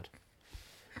mortal mad.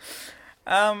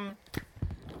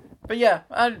 But yeah,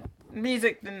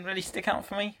 music didn't really stick out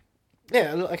for me.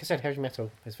 Yeah, like I said, heavy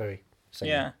metal is very same.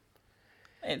 Yeah.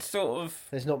 It's sort of...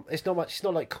 It's not much. It's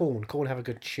not like Korn. Korn have a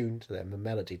good tune to them, a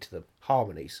melody to them,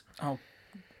 harmonies. Oh,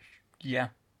 yeah,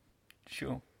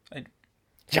 sure.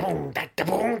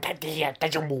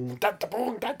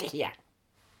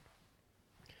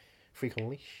 Freak on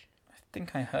Leash. I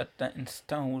think I heard that in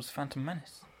Star Wars Phantom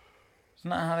Menace. Isn't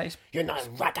that how they... You know,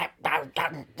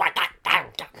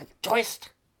 Twist.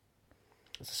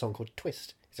 It's a song called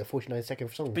Twist. It's a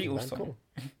 49-second song. Beatles song.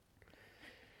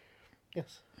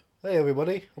 Yes. Hey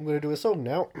everybody, I'm going to do a song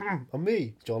now. I'm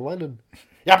me, John Lennon.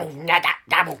 Double,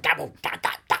 double.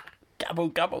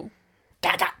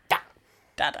 Da-da.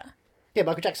 Dada. Yeah,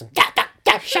 Michael Jackson. I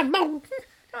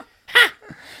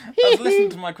was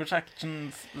listening to Michael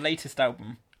Jackson's latest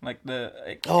album, like the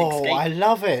Escape. I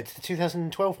love it. The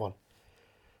 2012 one.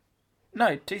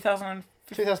 No,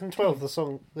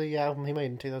 2012. The album he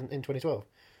made in 2012.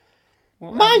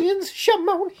 What Mayans,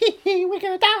 Shimon, we're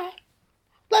gonna die.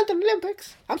 London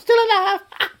Olympics, I'm still alive.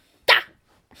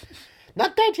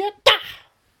 Not dead yet.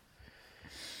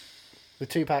 The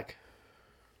Tupac.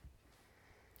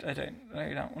 I don't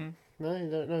know that one. No,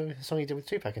 you don't know the song he did with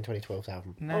Tupac in 2012's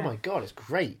album. No. Oh my god, it's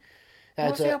great.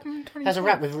 What's the album in 2012? Has a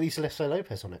rap with Lisa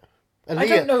Lopez on it. I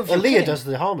don't know if you're Aaliyah kidding. does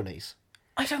the harmonies.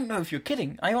 I don't know if you're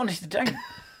kidding. I honestly don't.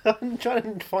 I'm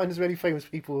trying to find as many famous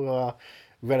people who are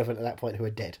relevant at that point who are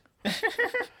dead.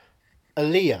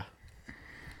 Aaliyah.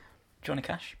 Johnny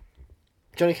Cash.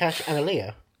 Johnny Cash and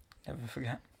Aaliyah. Never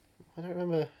forget. I don't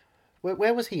remember.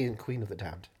 Where was he in Queen of the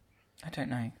Damned? I don't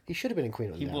know. He should have been in Queen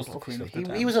of the He Damned. was the Queen of the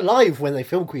Damned. He was alive when they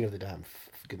filmed Queen of the Damned,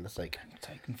 for goodness sake. I'm so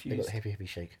They confused. got the hippie hippie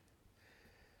shake.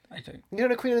 I don't. You don't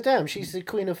know Queen of the Damned? She's the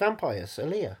Queen of Vampires,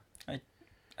 Aaliyah. I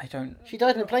don't. She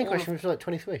died in a plane crash when she was like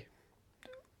 23.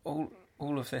 All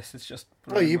of this is just.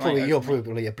 You're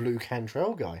probably a Blue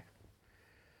Cantrell guy.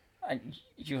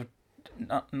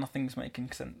 Nothing's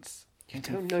making sense. You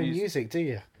don't know music, do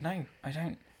you? No, I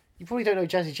don't. You probably don't know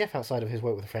Jazzy Jeff outside of his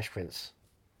work with the Fresh Prince.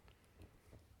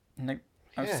 No,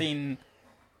 I've seen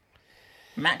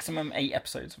maximum 8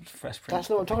 episodes of Fresh Prince. That's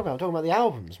not what I'm talking about. I'm talking about the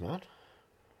albums, man.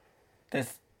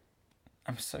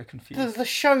 I'm so confused. The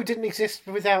show didn't exist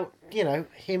without,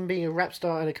 him being a rap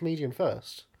star and a comedian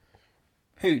first.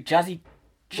 Who? Jazzy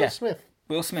Jeff?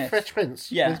 Will Smith. Fresh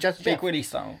Prince. Yeah, with Jazzy Big Jeff. Willie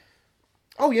style.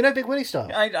 Oh, you know Big Willie style?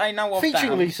 I know of that.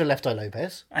 Featuring Lisa Left Eye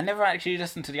Lopez. I never actually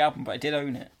listened to the album, but I did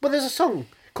own it. Well, there's a song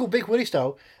called Big Willie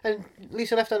Style, and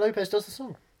Lisa Left Eye Lopez does the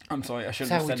song. I'm sorry, I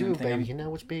shouldn't That's have how we said do it, anything. baby. You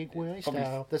know it's Big Willie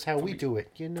Style. That's how we do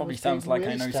it. Probably sounds like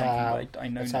I know something, but I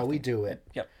know That's how we do it.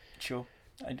 Yep, sure.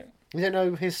 I don't. You don't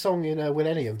know his song in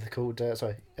Millennium called,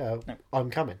 I'm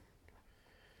Coming?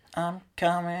 I'm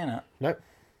coming up. No.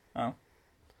 Oh.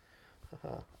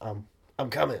 I'm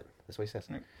coming. That's what he says.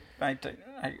 No, I don't.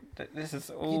 This is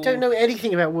all... You don't know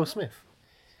anything about Will Smith.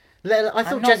 I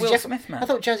thought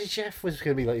Jazzy Jeff was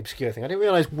going to be like an obscure thing. I didn't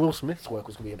realise Will Smith's work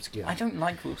was going to be obscure. I don't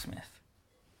like Will Smith.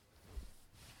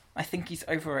 I think he's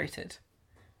overrated.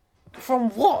 From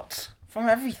what? From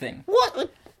everything.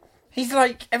 What? He's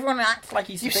like... Everyone acts like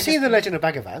he's... You've seen The Legend of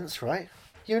Bagger Vance, right?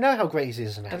 You know how great he is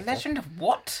as an actor. The Legend of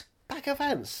what? Bagger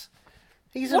Vance.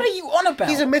 What are you on about?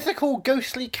 He's a mythical,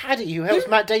 ghostly caddy who helps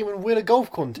Matt Damon win a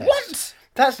golf contest. What?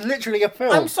 That's literally a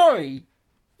film. I'm sorry.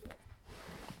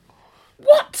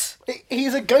 What?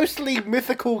 He's a ghostly,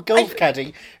 mythical golf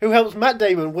caddy who helps Matt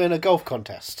Damon win a golf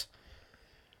contest.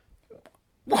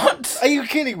 What? Are you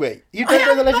kidding me? You don't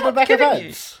know The Legend of Bagger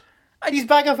Vance? He's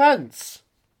Bagger Vance.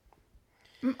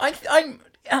 I'm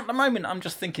at the moment, I'm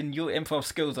just thinking your improv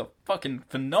skills are fucking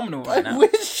phenomenal right now.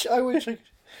 I wish.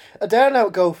 A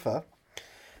down-out golfer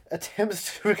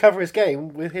attempts to recover his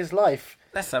game with his life.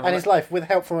 His life with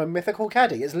help from a mythical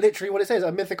caddy. It's literally what it says,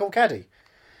 a mythical caddy.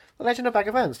 The Legend of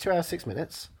Bagger Vance, 2 hours 6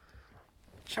 minutes.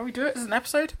 Shall we do it as an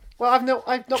episode? Well, I've not.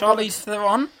 Charlize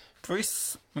Theron,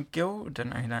 Bruce McGill. I don't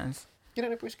know who that is. You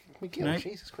don't know Bruce McGill? No.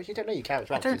 Jesus Christ, you don't know your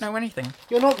character I actors. don't know anything.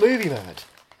 You're not movie mad.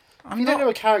 You don't know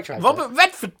a character actor. Robert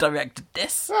Redford directed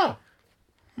this. Ah.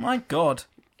 My God.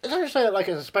 I don't say it like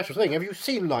it's a special thing. Have you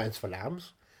seen Lions for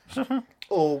Lambs?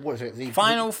 Or what is it? The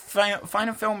final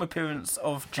film appearance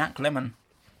of Jack Lemmon,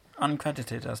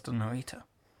 uncredited as the narrator.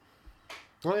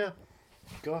 Oh yeah,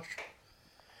 gosh.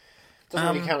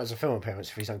 Doesn't really count as a film appearance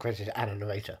if he's uncredited and a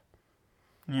narrator.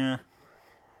 Yeah.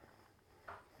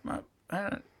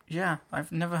 Yeah,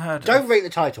 I've never heard. Don't rate the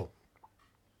title.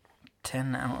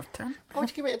 10 out of 10. Why would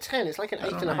you give it a 10? It's like an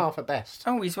 8.5 at best.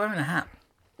 Oh, he's wearing a hat.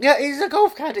 Yeah, he's a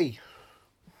golf caddy.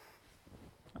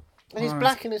 And he's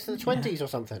black and it's the 20s or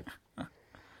something.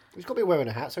 He's got to be wearing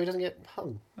a hat so he doesn't get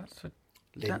hung.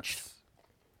 Lynched.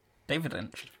 David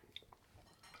Lynch.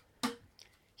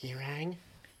 He rang.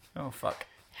 Oh, fuck.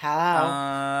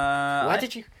 Hello. Why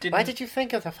did you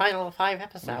think of the final 5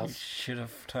 episodes? You should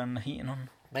have turned the heating on.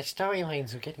 My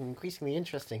storylines are getting increasingly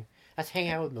interesting. Let's hang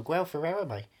out with Miguel Ferrero,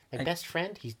 my best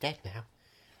friend. He's dead now.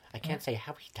 I can't say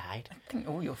how he died. I think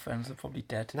all your friends are probably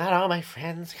dead. Not all my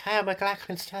friends. Kyle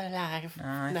MacLachlan's still alive.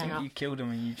 I think you killed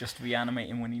him and you just reanimate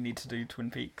him when you need to do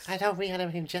Twin Peaks. I don't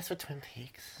reanimate him just for Twin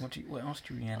Peaks. What else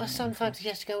do you reanimate? Well, sometimes he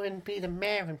has to go and be the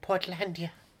mayor in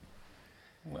Portlandia.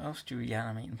 What else do you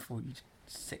reanimate him for, you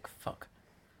sick fuck?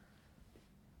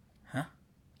 Huh?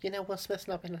 You know, Will Smith's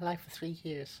not been alive for 3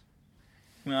 years.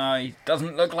 No, he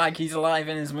doesn't look like he's alive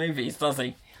in his movies, does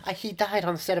he? He died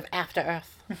on the set of After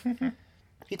Earth.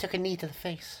 He took a knee to the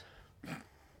face.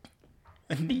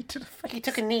 A knee to the face? He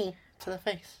took a knee to the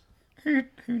face. Who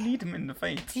kneed him in the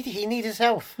face? He kneed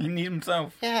himself. He kneed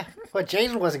himself? Yeah. Well,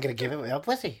 Jaden wasn't going to give it up,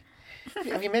 was he?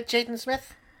 Have you met Jaden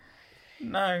Smith?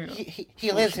 No.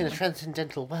 He lives in a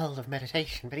transcendental world of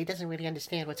meditation, but he doesn't really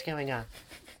understand what's going on.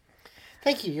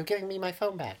 Thank you. You're giving me my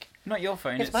phone back. Not your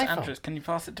phone. It's my Andrew's. phone. Can you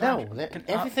pass it to No, Andrew?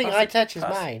 everything I touch is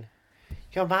mine.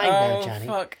 You're mine now, Johnny.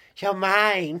 Oh, fuck. You're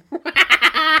mine.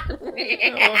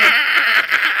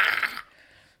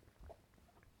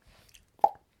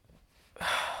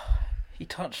 He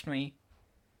touched me.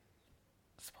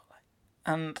 Spotlight.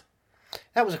 And...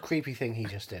 That was a creepy thing he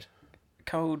just did.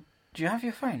 Cole, do you have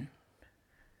your phone?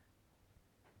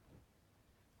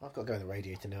 I've got to go in the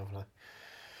radiator now, haven't I?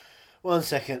 1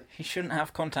 second. He shouldn't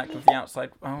have contact with the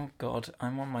outside. Oh, God,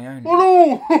 I'm on my own.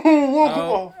 Oh, no!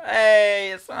 Oh,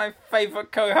 hey, it's my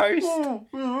favourite co-host.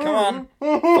 Come on,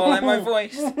 follow my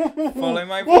voice. Follow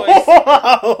my voice.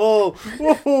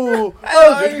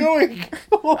 How's it going?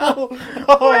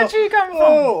 Where'd you come from?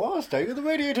 Oh, I was staying at the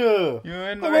radiator. You're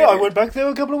in the radiator? I went back there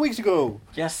a couple of weeks ago.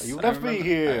 Yes, You left me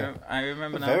here. I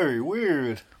remember now. Very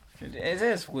weird. It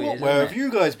is weird. Where have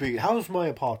you guys been? How's my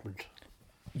apartment?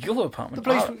 Your apartment? The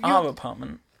place our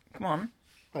apartment. Come on.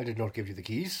 I did not give you the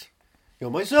keys. You're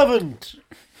my servant.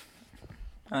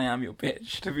 I am your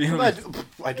bitch, to be honest.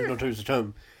 I do not use the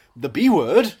term the B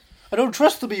word. I don't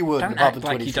trust the B word Don't in act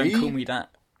Apartment like 23. you don't call me that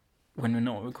when we're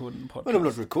not recording the podcast. Well, I'm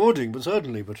not recording, but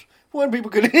certainly. But when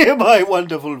people can hear my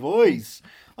wonderful voice,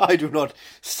 I do not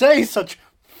say such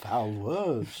foul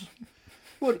words.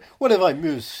 What have I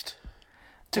missed?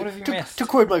 What have you missed? To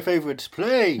quote my favourite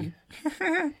play,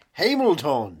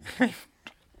 Hamilton.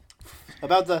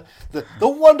 About the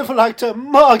wonderful actor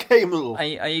Mark Hamill.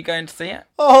 Are you going to see it?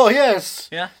 Oh, yes.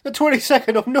 Yeah? The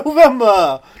 22nd of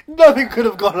November. Nothing could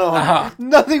have gone on.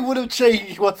 Nothing would have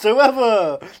changed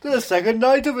whatsoever. The second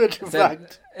night of it, in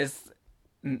fact.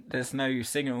 There's no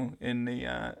signal in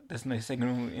the... There's no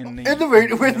signal in the... In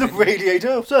the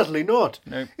radiator? Certainly not.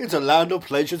 Nope. It's a land of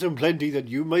pleasures and plenty that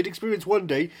you might experience one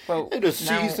day in a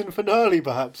season finale,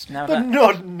 perhaps. But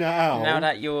not now. Now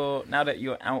that you're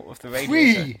out of the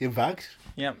radiator. Free, in fact.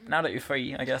 Yeah, now that you're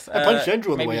free, I guess. I punched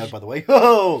Andrew on the way out, by the way.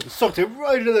 Oh, sucked him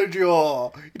right in the jaw.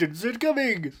 He didn't see it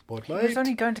coming. Spotlight. He was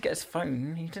only going to get his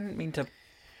phone. He didn't mean to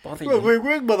bother you.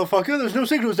 Ring, motherfucker. There's no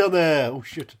signals down there. Oh,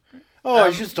 shit. Oh,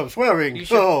 I should stop swearing. You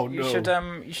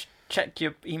should check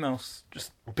your emails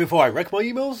just before I wreck my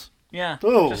emails. Yeah.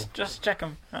 Oh. Just check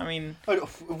them. I mean, are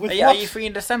you free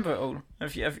in December at all?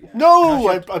 No,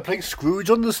 I'm playing Scrooge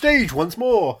on the stage once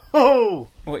more. Oh.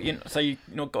 What? So you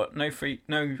not got no free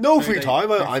time.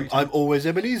 I'm always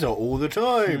Ebenezer all the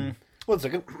time. 1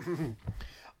 second.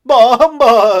 Bah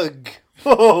humbug.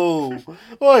 Oh,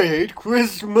 I hate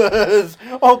Christmas.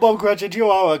 Oh, Bob Cratchit, you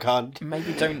are a cunt.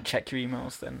 Maybe don't check your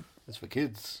emails then. It's for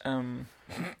kids.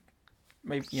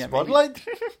 Maybe Spotlight.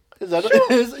 Is that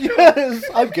yes?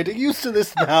 I'm getting used to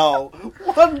this now.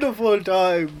 Wonderful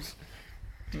times.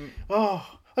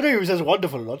 Oh, I know he says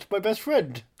wonderful a lot. My best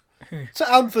friend, Sir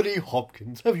Anthony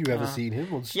Hopkins. Have you ever seen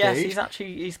him on stage? Yes,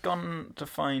 he's gone to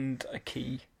find a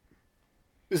key.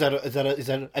 Is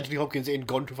that Anthony Hopkins in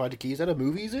Gone to Find a Key? Is that a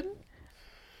movie he's in?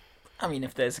 I mean,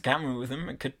 if there's a camera with him,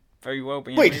 it could very well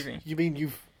be a movie. Wait, you mean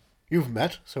you've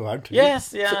met Sir Anthony?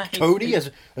 Yes, yeah. So Tony,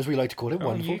 as we like to call him. Oh,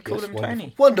 wonderful. You call him wonderful.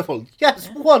 Tony? Wonderful. Yes,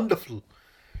 yeah. Wonderful.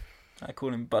 I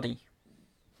call him Buddy.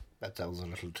 That sounds a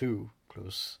little too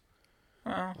close.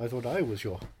 Well, I thought I was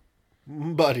your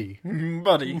buddy.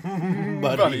 Buddy.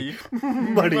 Buddy.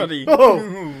 Buddy.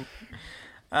 Oh.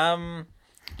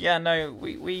 Yeah, no,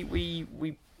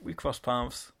 we crossed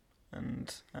paths.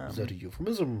 And is that a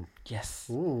euphemism? Yes.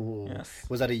 Ooh. Yes.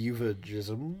 Was that a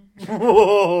euphemism?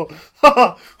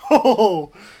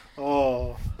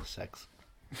 Oh, sex.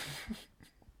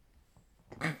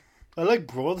 I like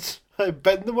broads. I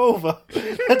bend them over.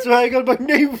 That's where I got my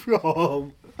name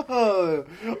from.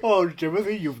 Oh,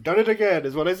 Timothy, you've done it again,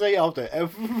 is what I say out there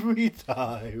every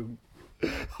time.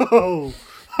 Oh.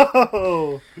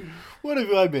 What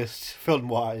have I missed,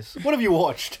 film-wise? What have you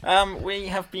watched? We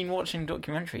have been watching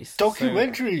documentaries.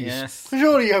 Documentaries? So, yes.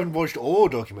 Surely you haven't watched all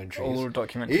documentaries. All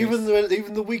documentaries.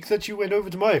 Even the week that you went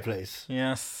over to my place.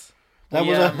 Yes.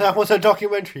 That was a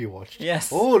documentary you watched.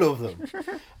 Yes. All of them.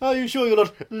 Are you sure you're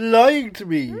not lying to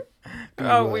me?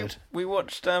 We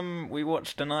watched a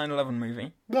 9/11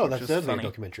 movie. No, that's certainly a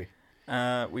documentary.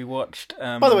 We watched.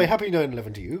 By the way, happy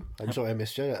 9/11 to you. I'm sorry I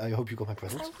missed you. I hope you got my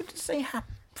presents. I would say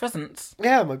presents.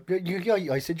 Yeah,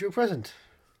 I sent you a present.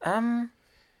 There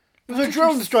was a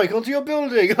drone strike onto your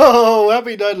building. Oh,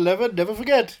 happy 9/11. Never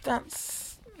forget.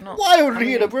 That's not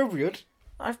wildly inappropriate.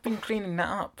 I've been cleaning that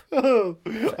up. Oh,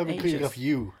 I've been cleaning up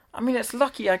you. I mean, it's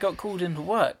lucky I got called into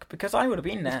work because I would have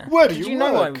been there. Where do you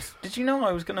work? Did you know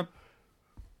I was going to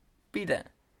be there?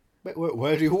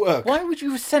 Where do you work? Why would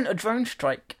you have sent a drone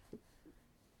strike?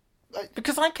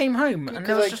 Because I came home and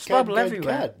there was just rubble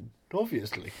everywhere.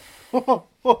 Obviously.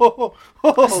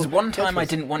 This is one time I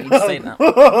didn't want you to say that.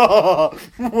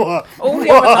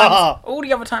 All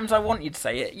the other times I want you to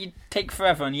say it, you take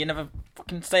forever and you never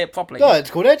fucking say it properly. No, it's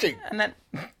called edging. And then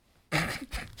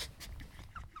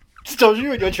stops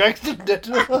you in your tracks, didn't it?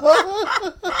 That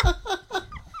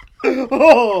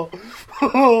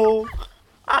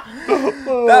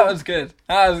was good.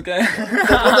 That was good.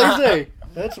 That's what they say.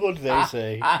 That's what they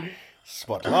say.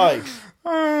 Spotlight.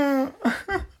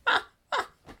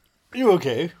 You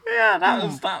okay? Yeah, that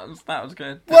was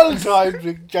good. Well-timed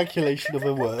ejaculation of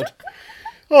a word.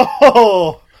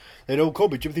 Oh, they don't call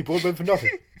me Timothy Broadbent for nothing.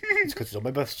 It's because it's on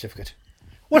my birth certificate.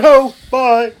 Whoa,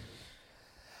 bye.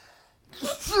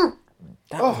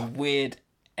 That was a weird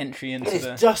entry into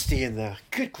It's dusty in there.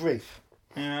 Good grief.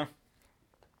 Yeah.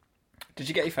 Did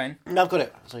you get your phone? No, I've got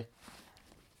it. See,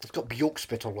 it's got Bjork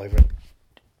spit all over it.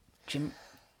 Jim,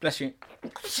 bless you.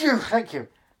 Thank you.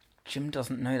 Jim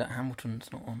doesn't know that Hamilton's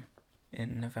not on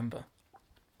in November.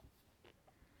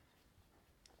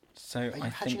 So Are you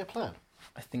hatching a plan?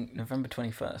 I think November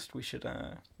 21st we should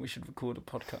record a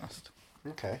podcast.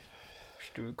 Okay. We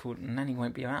should record, and Nanny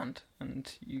won't be around,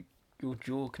 and your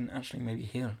jaw can actually maybe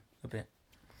heal a bit.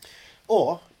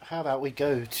 Or how about we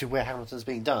go to where Hamilton's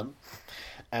being done,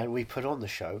 and we put on the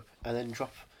show, and then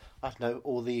drop, I don't know,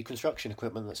 all the construction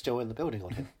equipment that's still in the building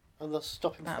on him, and thus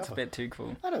stop him. That's forever. a bit too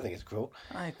cruel. I don't think it's cruel.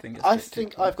 I think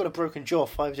I've got a broken jaw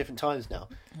 5 different times now,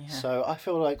 Yeah. so I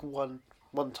feel like one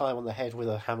time on the head with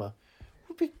a hammer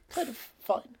would be kind of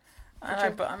fine. I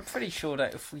know, but I'm pretty sure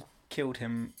that if we killed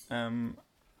him, one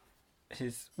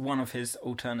of his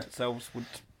alternate selves would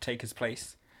take his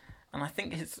place, and I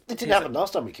think It didn't happen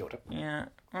last time we killed him. Yeah,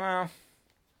 well,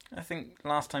 I think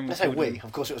last time we I say killed we. him.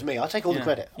 Of course, it was me. I'll take all the Yeah,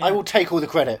 credit. yeah. I will take all the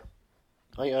credit.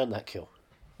 I earned that kill.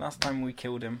 Last time we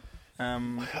killed him,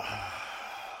 I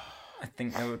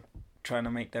think they were trying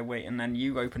to make their way, and then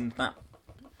you opened that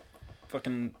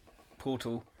fucking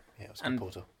portal. Yeah, it was a good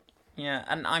portal. Yeah,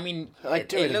 and I mean, I'd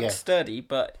do it looks again. sturdy,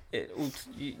 but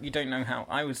you don't know how.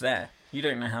 I was there. You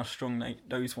don't know how strong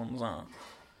those ones are.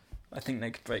 I think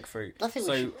they could break through. I think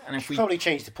so. we should, and if we probably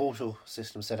change the portal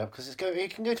system setup because it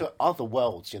can go to other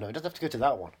worlds. You know, it doesn't have to go to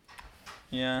that one.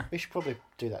 Yeah, we should probably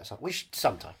do that. We should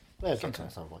sometime. We'll get to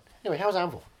that sometime. Anyway, how's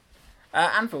Anvil?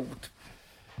 Anvil,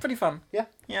 pretty fun. Yeah,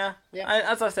 yeah.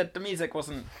 As I said, the music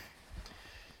wasn't.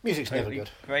 Music's totally never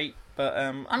good. Great, but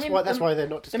I mean, that's why they're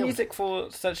not the discovered. music for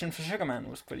Searching for Sugar Man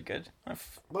was pretty good.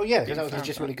 Well, yeah, because that was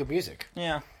legitimately good music.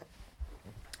 Yeah.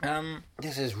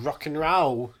 This is rock and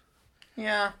roll.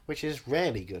 Yeah. Which is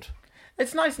rarely good.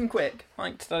 It's nice and quick. I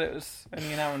liked that it was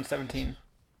only an hour and 17.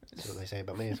 That's what they say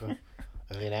about me as well.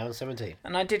 Only an hour and 17.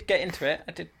 And I did get into it.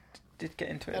 I did get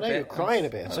into it. I know, you were crying a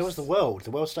bit. And so was the world.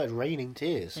 The world started raining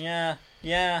tears. Yeah.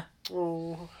 Yeah.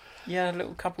 Oh. Yeah, a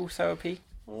little couple therapy.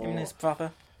 Him and his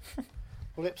brother.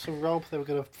 Lips and Rob, they were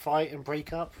going to fight and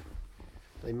break up.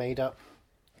 They made up.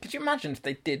 Could you imagine if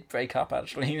they did break up,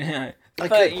 actually? You know, I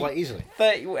could, quite easily.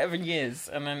 30 whatever years,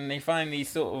 and then they finally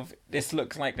this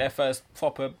looks like their first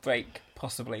proper break,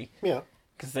 possibly. Yeah.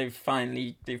 Because they've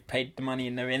paid the money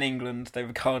and they're in England, they're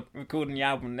recording the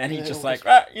album, and then he's just like,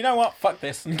 you know what, fuck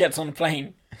this, and gets on a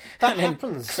plane. That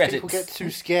happens. Credits. People get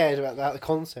too scared about the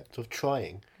concept of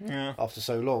trying after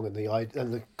so long and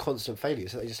the constant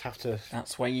failures that they just have to...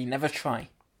 That's why you never try.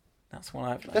 That's what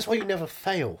I've learned. That's why you never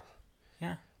fail.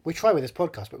 Yeah. We try with this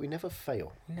podcast, but we never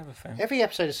fail. We never fail. Every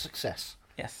episode is a success.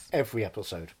 Yes. Every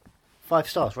episode. 5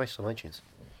 stars, rate us on iTunes.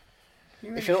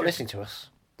 If you're not listening to us,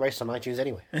 rate us on iTunes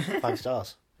anyway. 5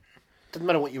 stars. Doesn't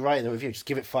matter what you write in the review, just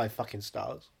give it 5 fucking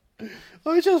stars.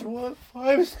 I just want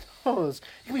 5 stars.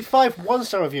 It can be 5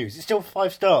 1-star reviews. It's still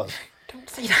 5 stars. Don't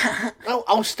say that. No,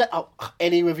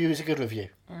 any review is a good review.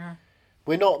 Yeah.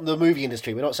 We're not in the movie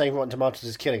industry. We're not saying Rotten Tomatoes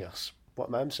is killing us.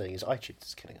 What I'm saying is iTunes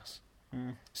is killing us.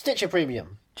 Stitcher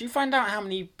Premium. Do you find out how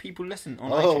many people listen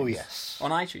on iTunes? Oh, yes. On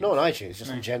iTunes? Not on iTunes,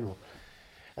 just in general.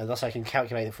 And thus I can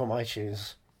calculate it from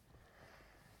iTunes.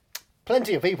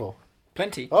 Plenty of people.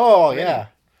 Plenty? Oh, Really? yeah.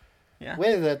 Yeah.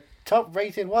 We're the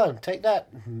top-rated one. Take that,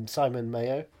 Simon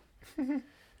Mayo.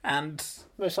 And...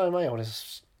 No, Simon Mayo on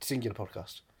his singular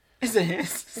podcast. Is it?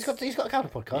 He's got a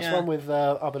couple of podcasts. Yeah. One with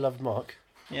our beloved Mark.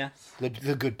 Yes. The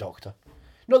good doctor.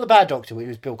 Not the bad doctor, it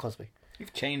was Bill Cosby.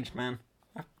 You've changed, man.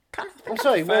 I'm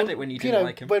sorry, preferred it when you didn't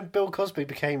like him. When Bill Cosby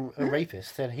became a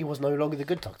rapist, then he was no longer the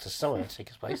good doctor. Someone had to take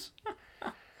his place.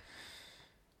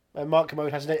 And Mark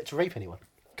Commode hasn't yet to rape anyone.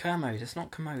 Kermode, it's not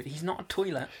Commode. He's not a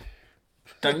toilet.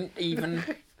 Don't even...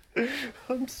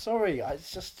 I'm sorry,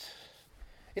 it's just...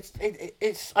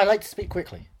 It's. I like to speak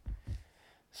quickly.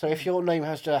 So if your name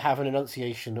has to have an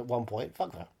enunciation at one point,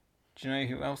 fuck that. Do you know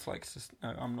who else likes to...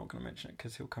 No, I'm not going to mention it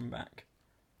because he'll come back.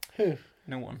 Who?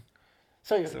 No one.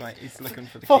 So like, he's looking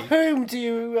for the For key. whom do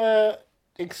you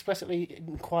explicitly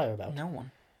inquire about? No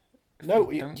one.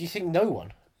 No, do you think no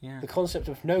one? Yeah. The concept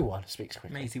of no one speaks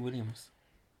quickly. Maisie Williams.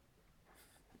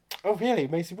 Oh really,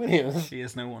 Maisie Williams? She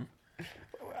is no one.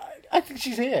 I think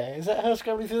she's here. Is that her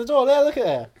scrambling through the door? There, look at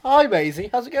her. Hi Maisie,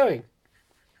 how's it going?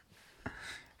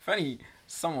 If only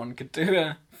someone could do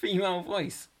a female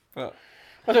voice, but...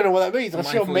 I don't know what that means. I'm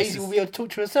My sure voice Maisie is- will be able to talk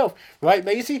to herself. Right,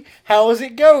 Maisie? How's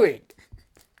it going?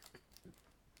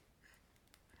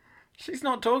 She's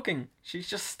not talking. She's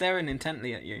just staring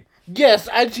intently at you. Yes,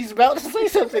 and she's about to say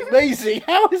something. Maisie,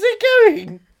 how is it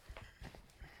going?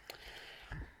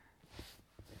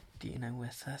 Do you know where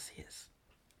Cersei is?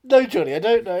 No, Johnny, I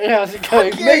don't know. How's it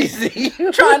going? Maisie!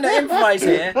 Trying to improvise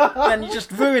here, and you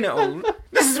just ruin it all.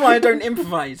 This is why I don't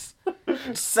improvise.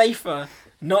 It's safer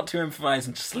not to improvise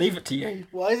and just leave it to you.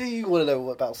 Why do you want to know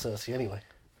about Cersei anyway?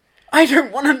 I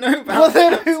don't want to know about Well,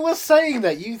 then who was saying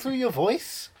that? You through your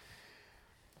voice?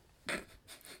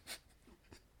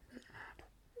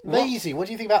 Maisie, what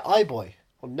do you think about iBoy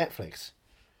on Netflix?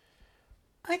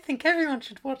 I think everyone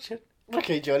should watch it.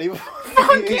 Okay, Johnny.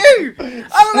 Fuck you!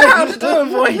 I'm allowed to do a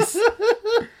voice.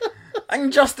 I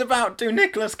can just about do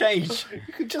Nicolas Cage.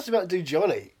 You could just about do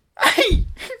Johnny. Hey!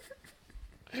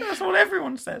 That's what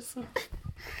everyone says.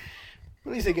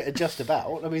 At least they get a just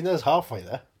about. I mean, there's halfway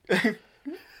there.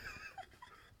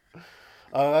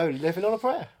 Oh, Living on a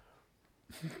Prayer.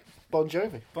 Bon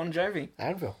Jovi. Bon Jovi.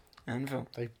 Anvil.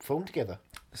 They formed together.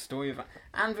 The story of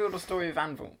Anvil. The story of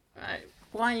Anvil.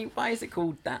 Why is it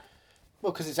called that?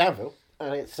 Well, because it's Anvil,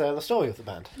 and it's the story of the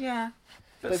band. Yeah.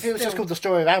 But if it was just called The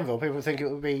Story of Anvil, people would think it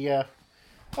would be, it's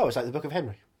like the Book of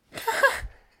Henry.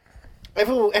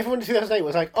 Everyone in 2008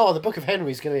 was like, the Book of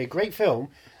Henry is going to be a great film,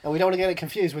 and we don't want to get it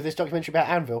confused with this documentary about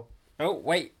Anvil. Oh,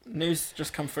 wait, news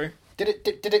just come through. Did it.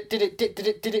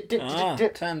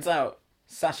 Turns out,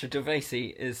 Sacha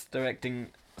Gervasi is directing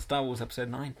Star Wars Episode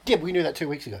 9. Yeah, but we knew that 2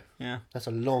 weeks ago. Yeah. That's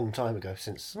a long time ago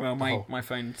since... Well, my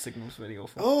phone signal's really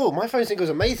awful. Oh, my phone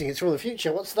signal's amazing. It's from the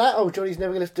future. What's that? Oh, Johnny's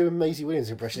never going to do a Maisie Williams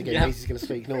impression again. Yeah. Maisie's going to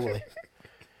speak normally.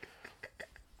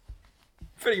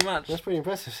 Pretty much. That's pretty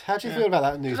impressive. How do you feel about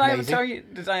that news,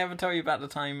 Did I ever tell you about the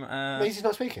time... Maisie's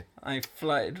not speaking? I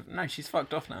flirted... No, she's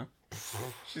fucked off now.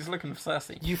 She's looking for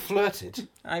Cersei. You flirted?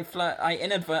 I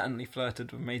inadvertently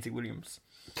flirted with Maisie Williams.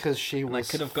 Because she was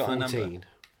I could have got 14. a number.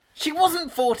 She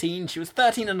wasn't 14, she was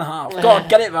 13 and a half. God,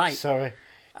 get it right. Sorry.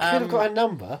 Could have got a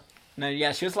number. No,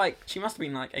 yeah, she must have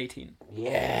been like 18.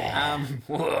 Yeah.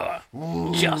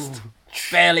 Just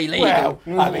barely legal.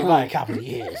 Well, I mean, by a couple of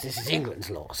years. This is England's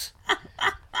laws.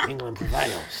 England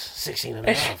prevails. 16 and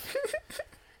a half.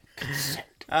 Consent.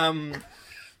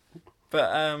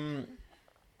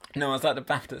 No, I was at the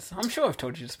BAFTAs. I'm sure I've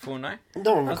told you this before, no?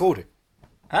 Not on recording.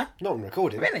 Huh? Not on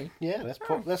recording. Really? Yeah, let's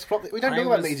plot. We don't know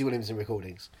about Maisie Williams in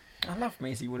recordings. I love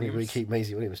Maisie Williams. We keep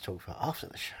Maisie Williams talk for after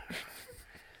the show.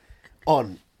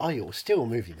 On Are You Still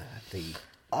Movie Man, the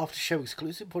after show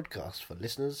exclusive podcast for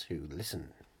listeners who listen.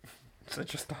 So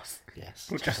just us? Yes.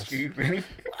 Or just you, really?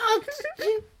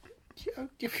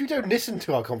 If you don't listen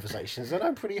to our conversations, then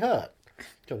I'm pretty hurt.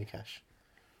 Johnny Cash.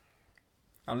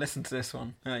 I'll listen to this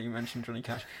one. You mentioned Johnny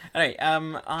Cash. Anyway,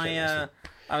 I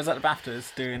was at the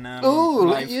BAFTAs doing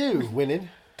look at you winning.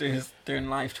 Doing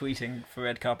live tweeting for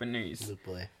Red Carpet News. Good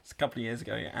boy. It's a couple of years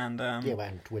ago, and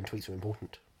when tweets are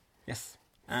important. Yes.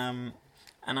 And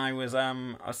I was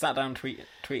sat down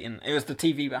tweeting. It was the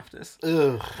TV BAFTAs.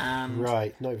 Ugh. And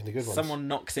right, not even the good ones. Someone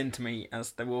knocks into me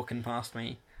as they're walking past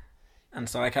me, and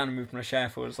so I kind of moved my chair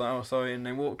forward. It's like, oh, sorry, and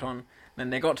they walked on. Then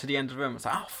they got to the end of the room. It's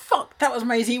like, oh fuck, that was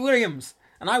Maisie Williams.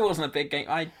 And I wasn't a big game.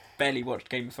 I barely watched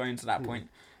Game of Thrones at that point,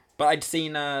 but I'd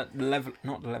seen The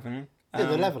Leveling. The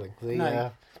Leveling.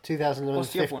 The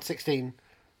 2016,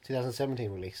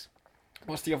 2017 release.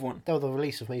 What's the other one? The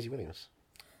release of Maisie Williams.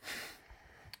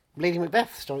 Lady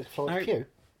Macbeth, starring Florence Pugh.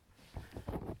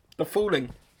 The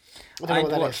Fooling. I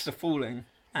watched The Fooling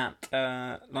at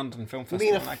London Film Festival.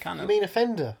 You mean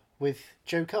Offender with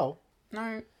Joe Cole?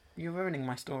 No, you're ruining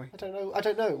my story. I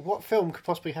don't know. What film could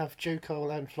possibly have Joe Cole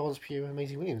and Florence Pugh and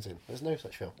Maisie Williams in? There's no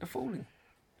such film. The Fooling.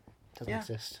 Doesn't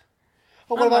exist.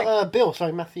 Oh, what about Bill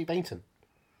starring Matthew Bainton?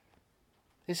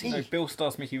 Is he? No, Bill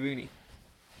stars Mickey Rooney.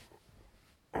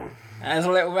 There's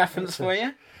a little reference for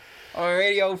you. Or a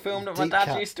really old film that my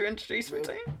dad used to introduce me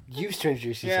to. Used to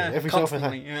introduce you to every so often.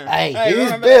 constantly. Yeah. Hey,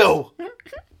 here's Bill!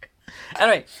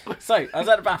 Anyway, so I was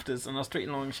at the BAFTAs and I was tweeting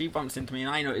along. She bumps into me and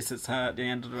I noticed it's her at the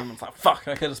end of the room. I was like, fuck,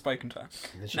 I could have spoken to her.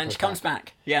 And then she comes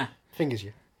back. Yeah. Fingers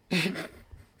you. She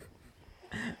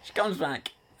comes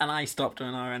back and I stopped her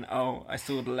and I went, oh, I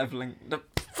saw The Leveling.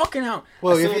 Fucking hell.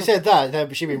 Well, if you said that,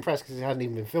 then she'd be impressed because it hadn't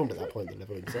even been filmed at that point, The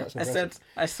Leveling. So that's impressive. I said,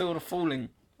 I saw The Falling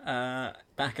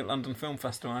back at London Film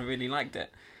Festival and I really liked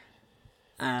it.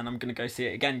 And I'm going to go see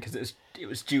it again because it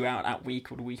was due out that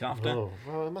week or the week after. Oh,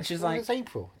 well, it's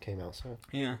April it came out, so...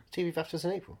 Yeah. TV BAFTAs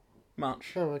in April?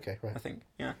 March. Oh, okay, right. I think,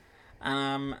 yeah.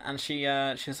 And she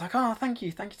was like, oh, thank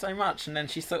you so much. And then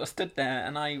she sort of stood there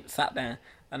and I sat there.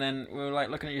 And then we were like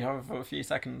looking at each other for a few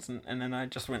seconds, and then I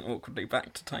just went awkwardly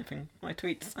back to typing my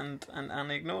tweets and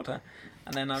ignored her.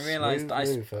 And then I realised I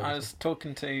was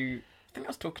talking to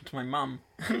my mum,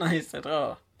 and I said,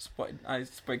 "Oh, I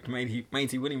spoke to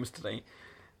Maisie Williams today."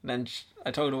 And then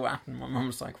I told her what happened. My mum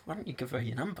was like, "Why don't you give her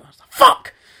your number?" I was like,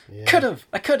 "Fuck, I could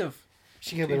have."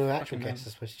 She could have been an actual guest,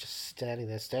 I suppose. She's just standing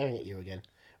there staring at you again,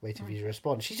 waiting for you to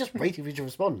respond. She's just waiting for you to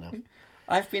respond now.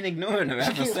 I've been ignoring her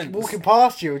ever since. Walking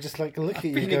past you, just like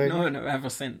looking at you. I've been ignoring her ever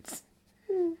since.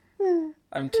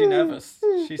 I'm too nervous.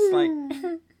 She's like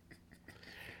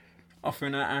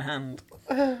offering her hand.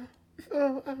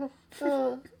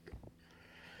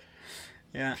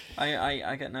 Yeah,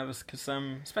 I get nervous because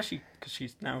especially because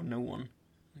she's now no one.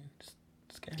 Just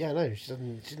scared. Yeah, no,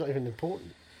 she's not even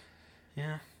important.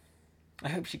 Yeah, I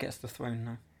hope she gets the throne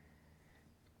now.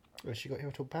 Well, she got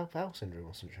irritable bowel syndrome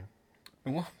or something.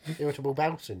 What? Irritable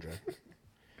bowel syndrome.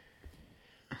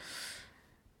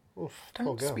 Oof, poor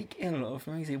Don't girl. speak ill of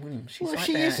Maisie Williams. She's Well, right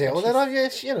she there, is ill. and Then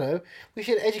she's- IBS, we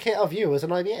should educate our viewers on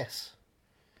IBS.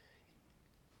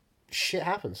 Shit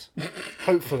happens.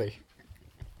 Hopefully.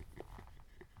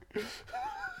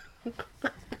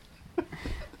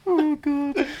 Oh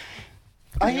god.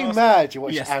 Are you mad you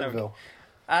watched Yes, no. Anvil?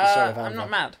 The Story of I'm Anvil? not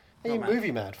mad. Are you Not mad.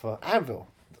 movie mad for Anvil?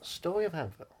 The Story of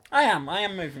Anvil. I am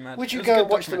movie mad. Would It you was a go good and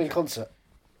watch them in documentary.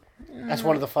 concert? As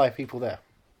one of the 5 people there.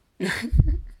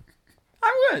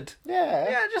 I would. Yeah.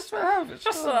 Yeah, just for Anvil.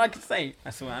 Just so I could say I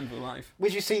saw Anvil live.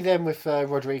 Would you see them with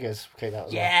Rodriguez came out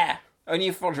as well? Yeah. Only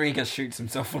if Rodriguez shoots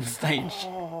himself on stage.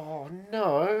 Oh,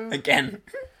 no. Again.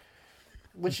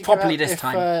 Would you Properly go out this if,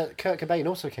 time. Kurt Cobain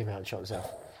also came out and shot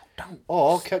himself? Don't.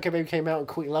 Or Kurt Cobain came out and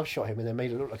Courtney Love shot him and then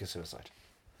made it look like a suicide.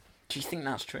 Do you think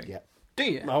that's true? Yeah. Do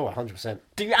you? Oh, 100%.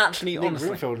 Do you actually, Nick honestly?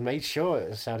 Broomfield made sure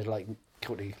it sounded like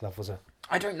Courtney Love was a...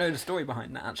 I don't know the story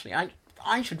behind that, actually.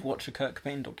 I should watch a Kurt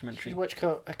Cobain documentary. You watch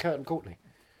Kurt and Courtney?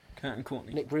 Kurt and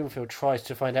Courtney. Nick Broomfield tries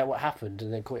to find out what happened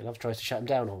and then Courtney Love tries to shut him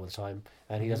down all the time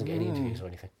and he doesn't get any interviews or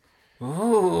anything. Ooh.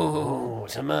 Oh,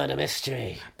 it's a murder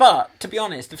mystery. But, to be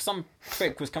honest, if some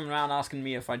prick was coming around asking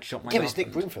me if I'd shot my Yeah, but it's Nick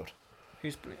girlfriend- Broomfield.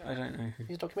 Who's... I don't know.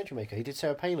 He's a documentary maker. He did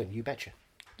Sarah Palin, You Betcha.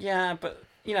 Yeah, but,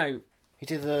 you know... He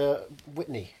did the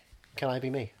Whitney, Can I Be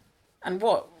Me? And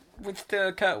what? With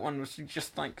the Kurt one, was he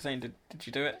just like saying, did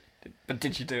you do it?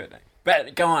 Did you do it?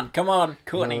 But go on, come on,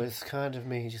 Courtney. No, it's kind of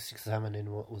me just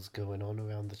examining what was going on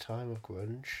around the time of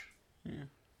grunge. Yeah.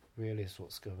 Really is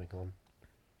what's going on.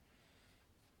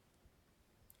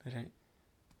 I don't...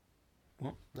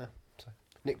 What? No, so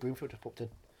Nick Broomfield just popped in.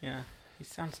 Yeah, he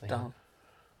sounds Yeah. dull.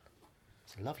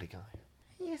 He's a lovely guy.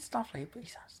 He is lovely, but he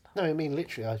sounds dull. No, I mean,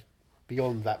 literally,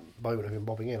 beyond that moment of him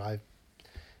bobbing in, I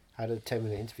had a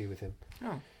 10-minute interview with him.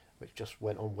 Oh. Which just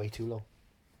went on way too long.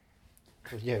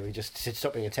 Yeah, we just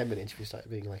stopped being a 10-minute interview, started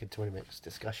being like a 20-minute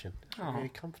discussion. Oh. Really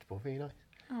comfortable, really nice.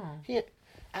 Oh. Yeah,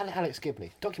 and Alex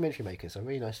Gibney, documentary makers, are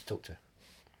really nice to talk to.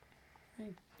 He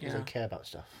Yeah. doesn't care about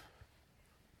stuff.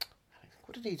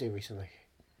 What did he do recently?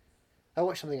 I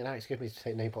watched something and Alex Gibney's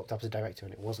name popped up as a director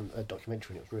and it wasn't a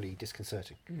documentary and it was really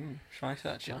disconcerting. Shall I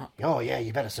search it up? Oh yeah,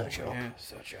 you better search it up. Yeah,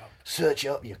 search it up. Search it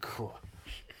up, you core.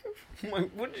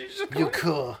 Wait, what did you just call You it?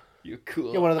 core. You're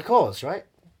cool. You're one of the cores, right?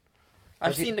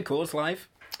 I've seen the Cores live.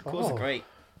 The Cores Oh. are great.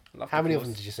 Love How the many of Cores.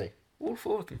 them did you see? All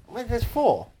 4 of them. Well, there's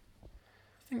 4.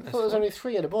 I think I there's thought there was 4. only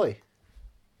 3 and a boy.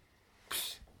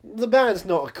 The band's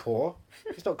not a core.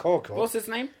 It's not core. What's his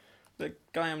name? The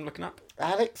guy I'm looking up?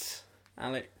 Alex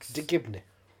Alex Gibney.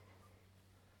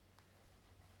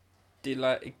 de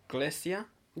la Iglesia?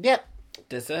 Yep.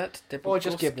 Desert? Or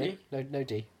just Dibogorski? Gibney. No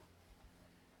D.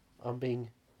 I'm being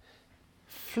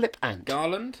flippant.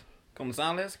 Garland?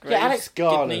 Gonzalez? Graves? Yeah, Alex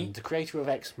Garland, Gibney? the creator of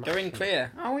Ex Machina. Going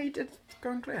Clear. Oh, he did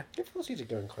Going Clear. Of course he did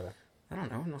Going Clear. I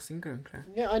don't know, I've not seen Going Clear.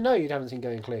 Yeah, I know you haven't seen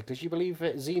Going Clear because you believe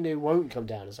that Xenu won't come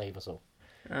down and save us all.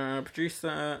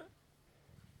 Producer...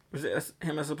 Was it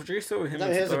him as a producer or him No,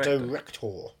 as here's a a director?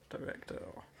 director. Director.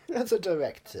 That's a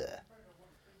director.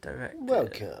 Director.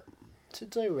 Welcome to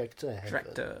Director Heaven.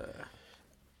 Director.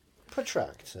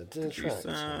 Protractor. Producer.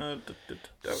 Detractor.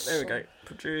 Oh, there we go.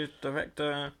 Producer,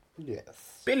 director.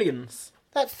 Yes. Billions.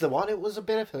 That's the one. It was a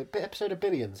bit episode of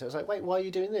Billions. It was like, wait, why are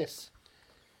you doing this?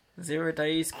 0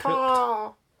 Days Cooked.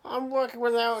 Ah, I'm working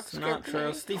with Alex Sinatra.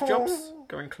 Gibney. Steve Jobs.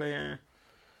 Going Clear.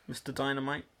 Mr.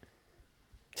 Dynamite.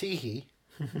 Teehee.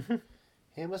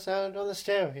 Hear my sound on the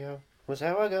stereo. Was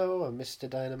how I go. I'm Mr.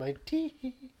 Dynamite.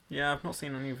 Teehee. Yeah, I've not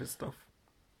seen any of his stuff.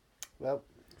 Well,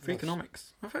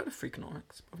 Freakonomics. I've heard of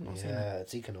Freakonomics, but I've not seen it. yeah,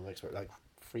 it's economics, but like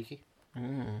freaky.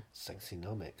 Mm.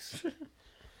 Sexynomics.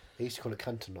 They used to call it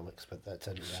cuntonomics, but that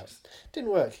turned out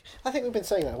didn't work. I think we've been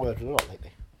saying that word a lot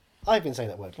lately. I've been saying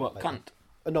that word a lot What, lately.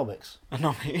 cunt? Anomics.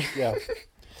 Anomaly. Yeah.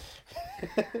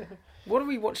 What are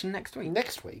we watching next week?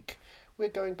 Next week, we're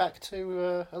going back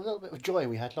to a little bit of joy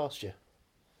we had last year.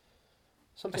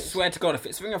 I Something. swear to God, if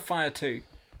it's Ring of Fire 2.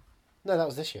 No, that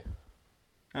was this year.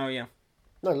 Oh, yeah.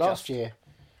 No, last year,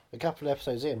 a couple of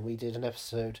episodes in, we did an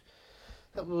episode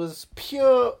that was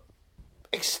pure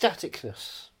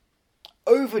ecstaticness,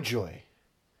 overjoy,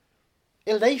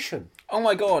 elation. Oh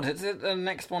my God, is it the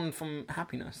next one from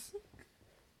Happiness?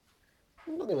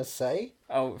 I'm not going to say.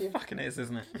 Oh, it fucking is,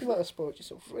 isn't it? You might have spoiled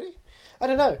yourself, really. I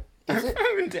don't know. Is it?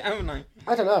 Haven't I?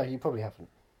 I don't know. You probably haven't.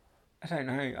 I don't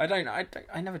know.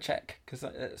 I never check, because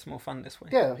it's more fun this way.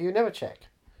 Yeah, you never check.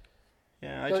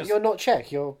 Yeah, You're not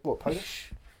Czech. You're what?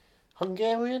 Polish,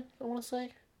 Hungarian. I want to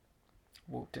say.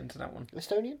 Walked into that one.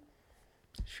 Estonian.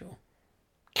 Sure.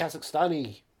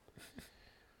 Kazakhstani.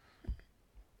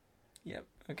 Yep.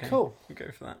 Okay. Cool. We'll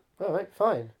go for that. All right.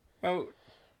 Fine. Well,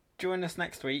 join us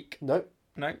next week. Nope.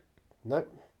 No. Nope.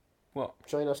 What?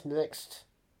 Join us next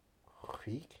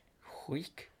week.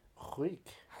 Week. Week.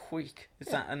 Week. Is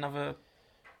that another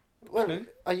Well, clue?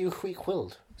 are you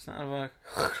weak-willed? Is that another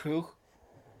clue?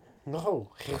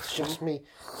 No, it's just me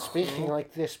speaking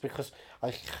like this because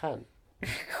I can.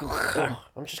 Oh,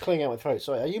 I'm just clearing out my throat.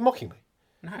 Sorry, are you mocking me?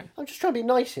 No. I'm just trying to be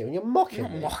nice here, and you're mocking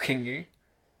I'm me. not mocking you.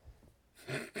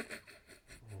 I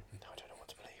don't know what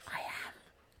to believe. I am.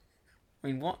 I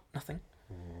mean, what? Nothing.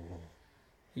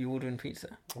 Are you ordering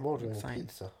pizza? I'm ordering a Exciting.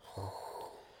 pizza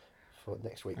for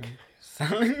next week.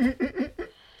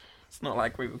 It's not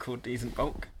like we were called Decent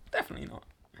Bulk. Definitely not.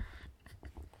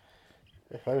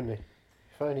 If only.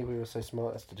 If only we were so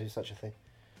smart as to do such a thing.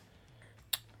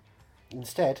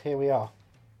 Instead, here we are.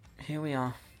 Here we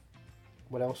are.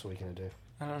 What else are we going to do?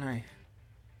 I don't know.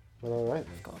 Well, all right.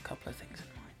 I've got a couple of things in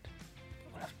mind.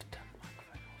 We'll have to turn the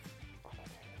microphone off. I'm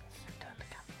okay with this. And turn the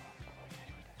camera on. I'm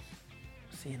okay with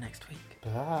this. See you next week.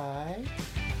 Bye.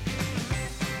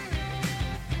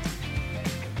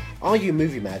 Are You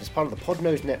Movie Mad is part of the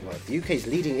Podnose Network, the UK's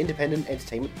leading independent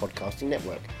entertainment podcasting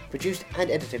network. Produced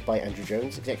and edited by Andrew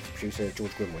Jones, executive producer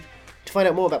George Grimwood. To find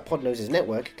out more about Podnose's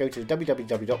network, go to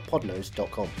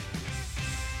www.podnose.com.